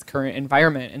not in this current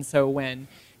environment. And so when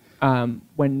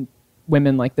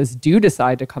women like this do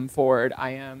decide to come forward,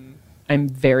 I'm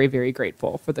very, very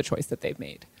grateful for the choice that they've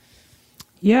made.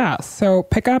 Yeah, so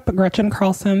pick up Gretchen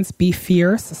Carlson's Be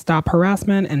Fierce, Stop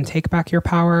Harassment, and Take Back Your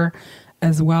Power,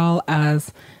 as well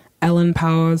as Ellen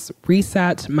Pao's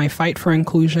Reset, My Fight for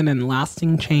Inclusion and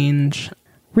Lasting Change.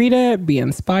 Read it, be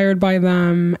inspired by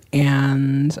them,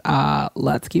 and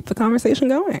let's keep the conversation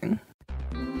going.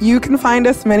 You can find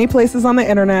us many places on the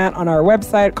internet, on our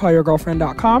website,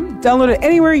 callyourgirlfriend.com. Download it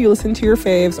anywhere you listen to your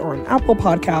faves, or on Apple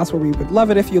Podcasts, where we would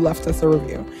love it if you left us a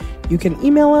review. You can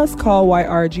email us,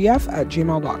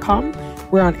 callyrgf@gmail.com.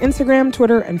 We're on Instagram,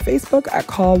 Twitter, and Facebook at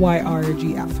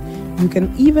callyrgf. You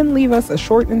can even leave us a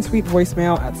short and sweet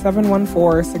voicemail at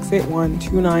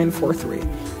 714-681-2943.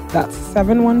 That's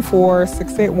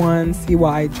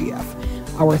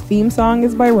 714-681-CYGF. Our theme song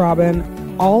is by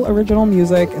Robin. All original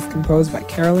music is composed by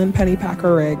Carolyn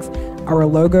Pennypacker Riggs. Our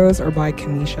logos are by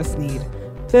Kanisha Sneed.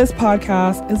 This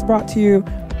podcast is brought to you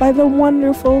by the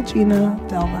wonderful Gina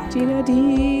Delva. Gina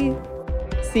D.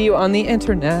 See you on the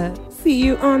internet. See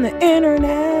you on the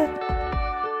internet.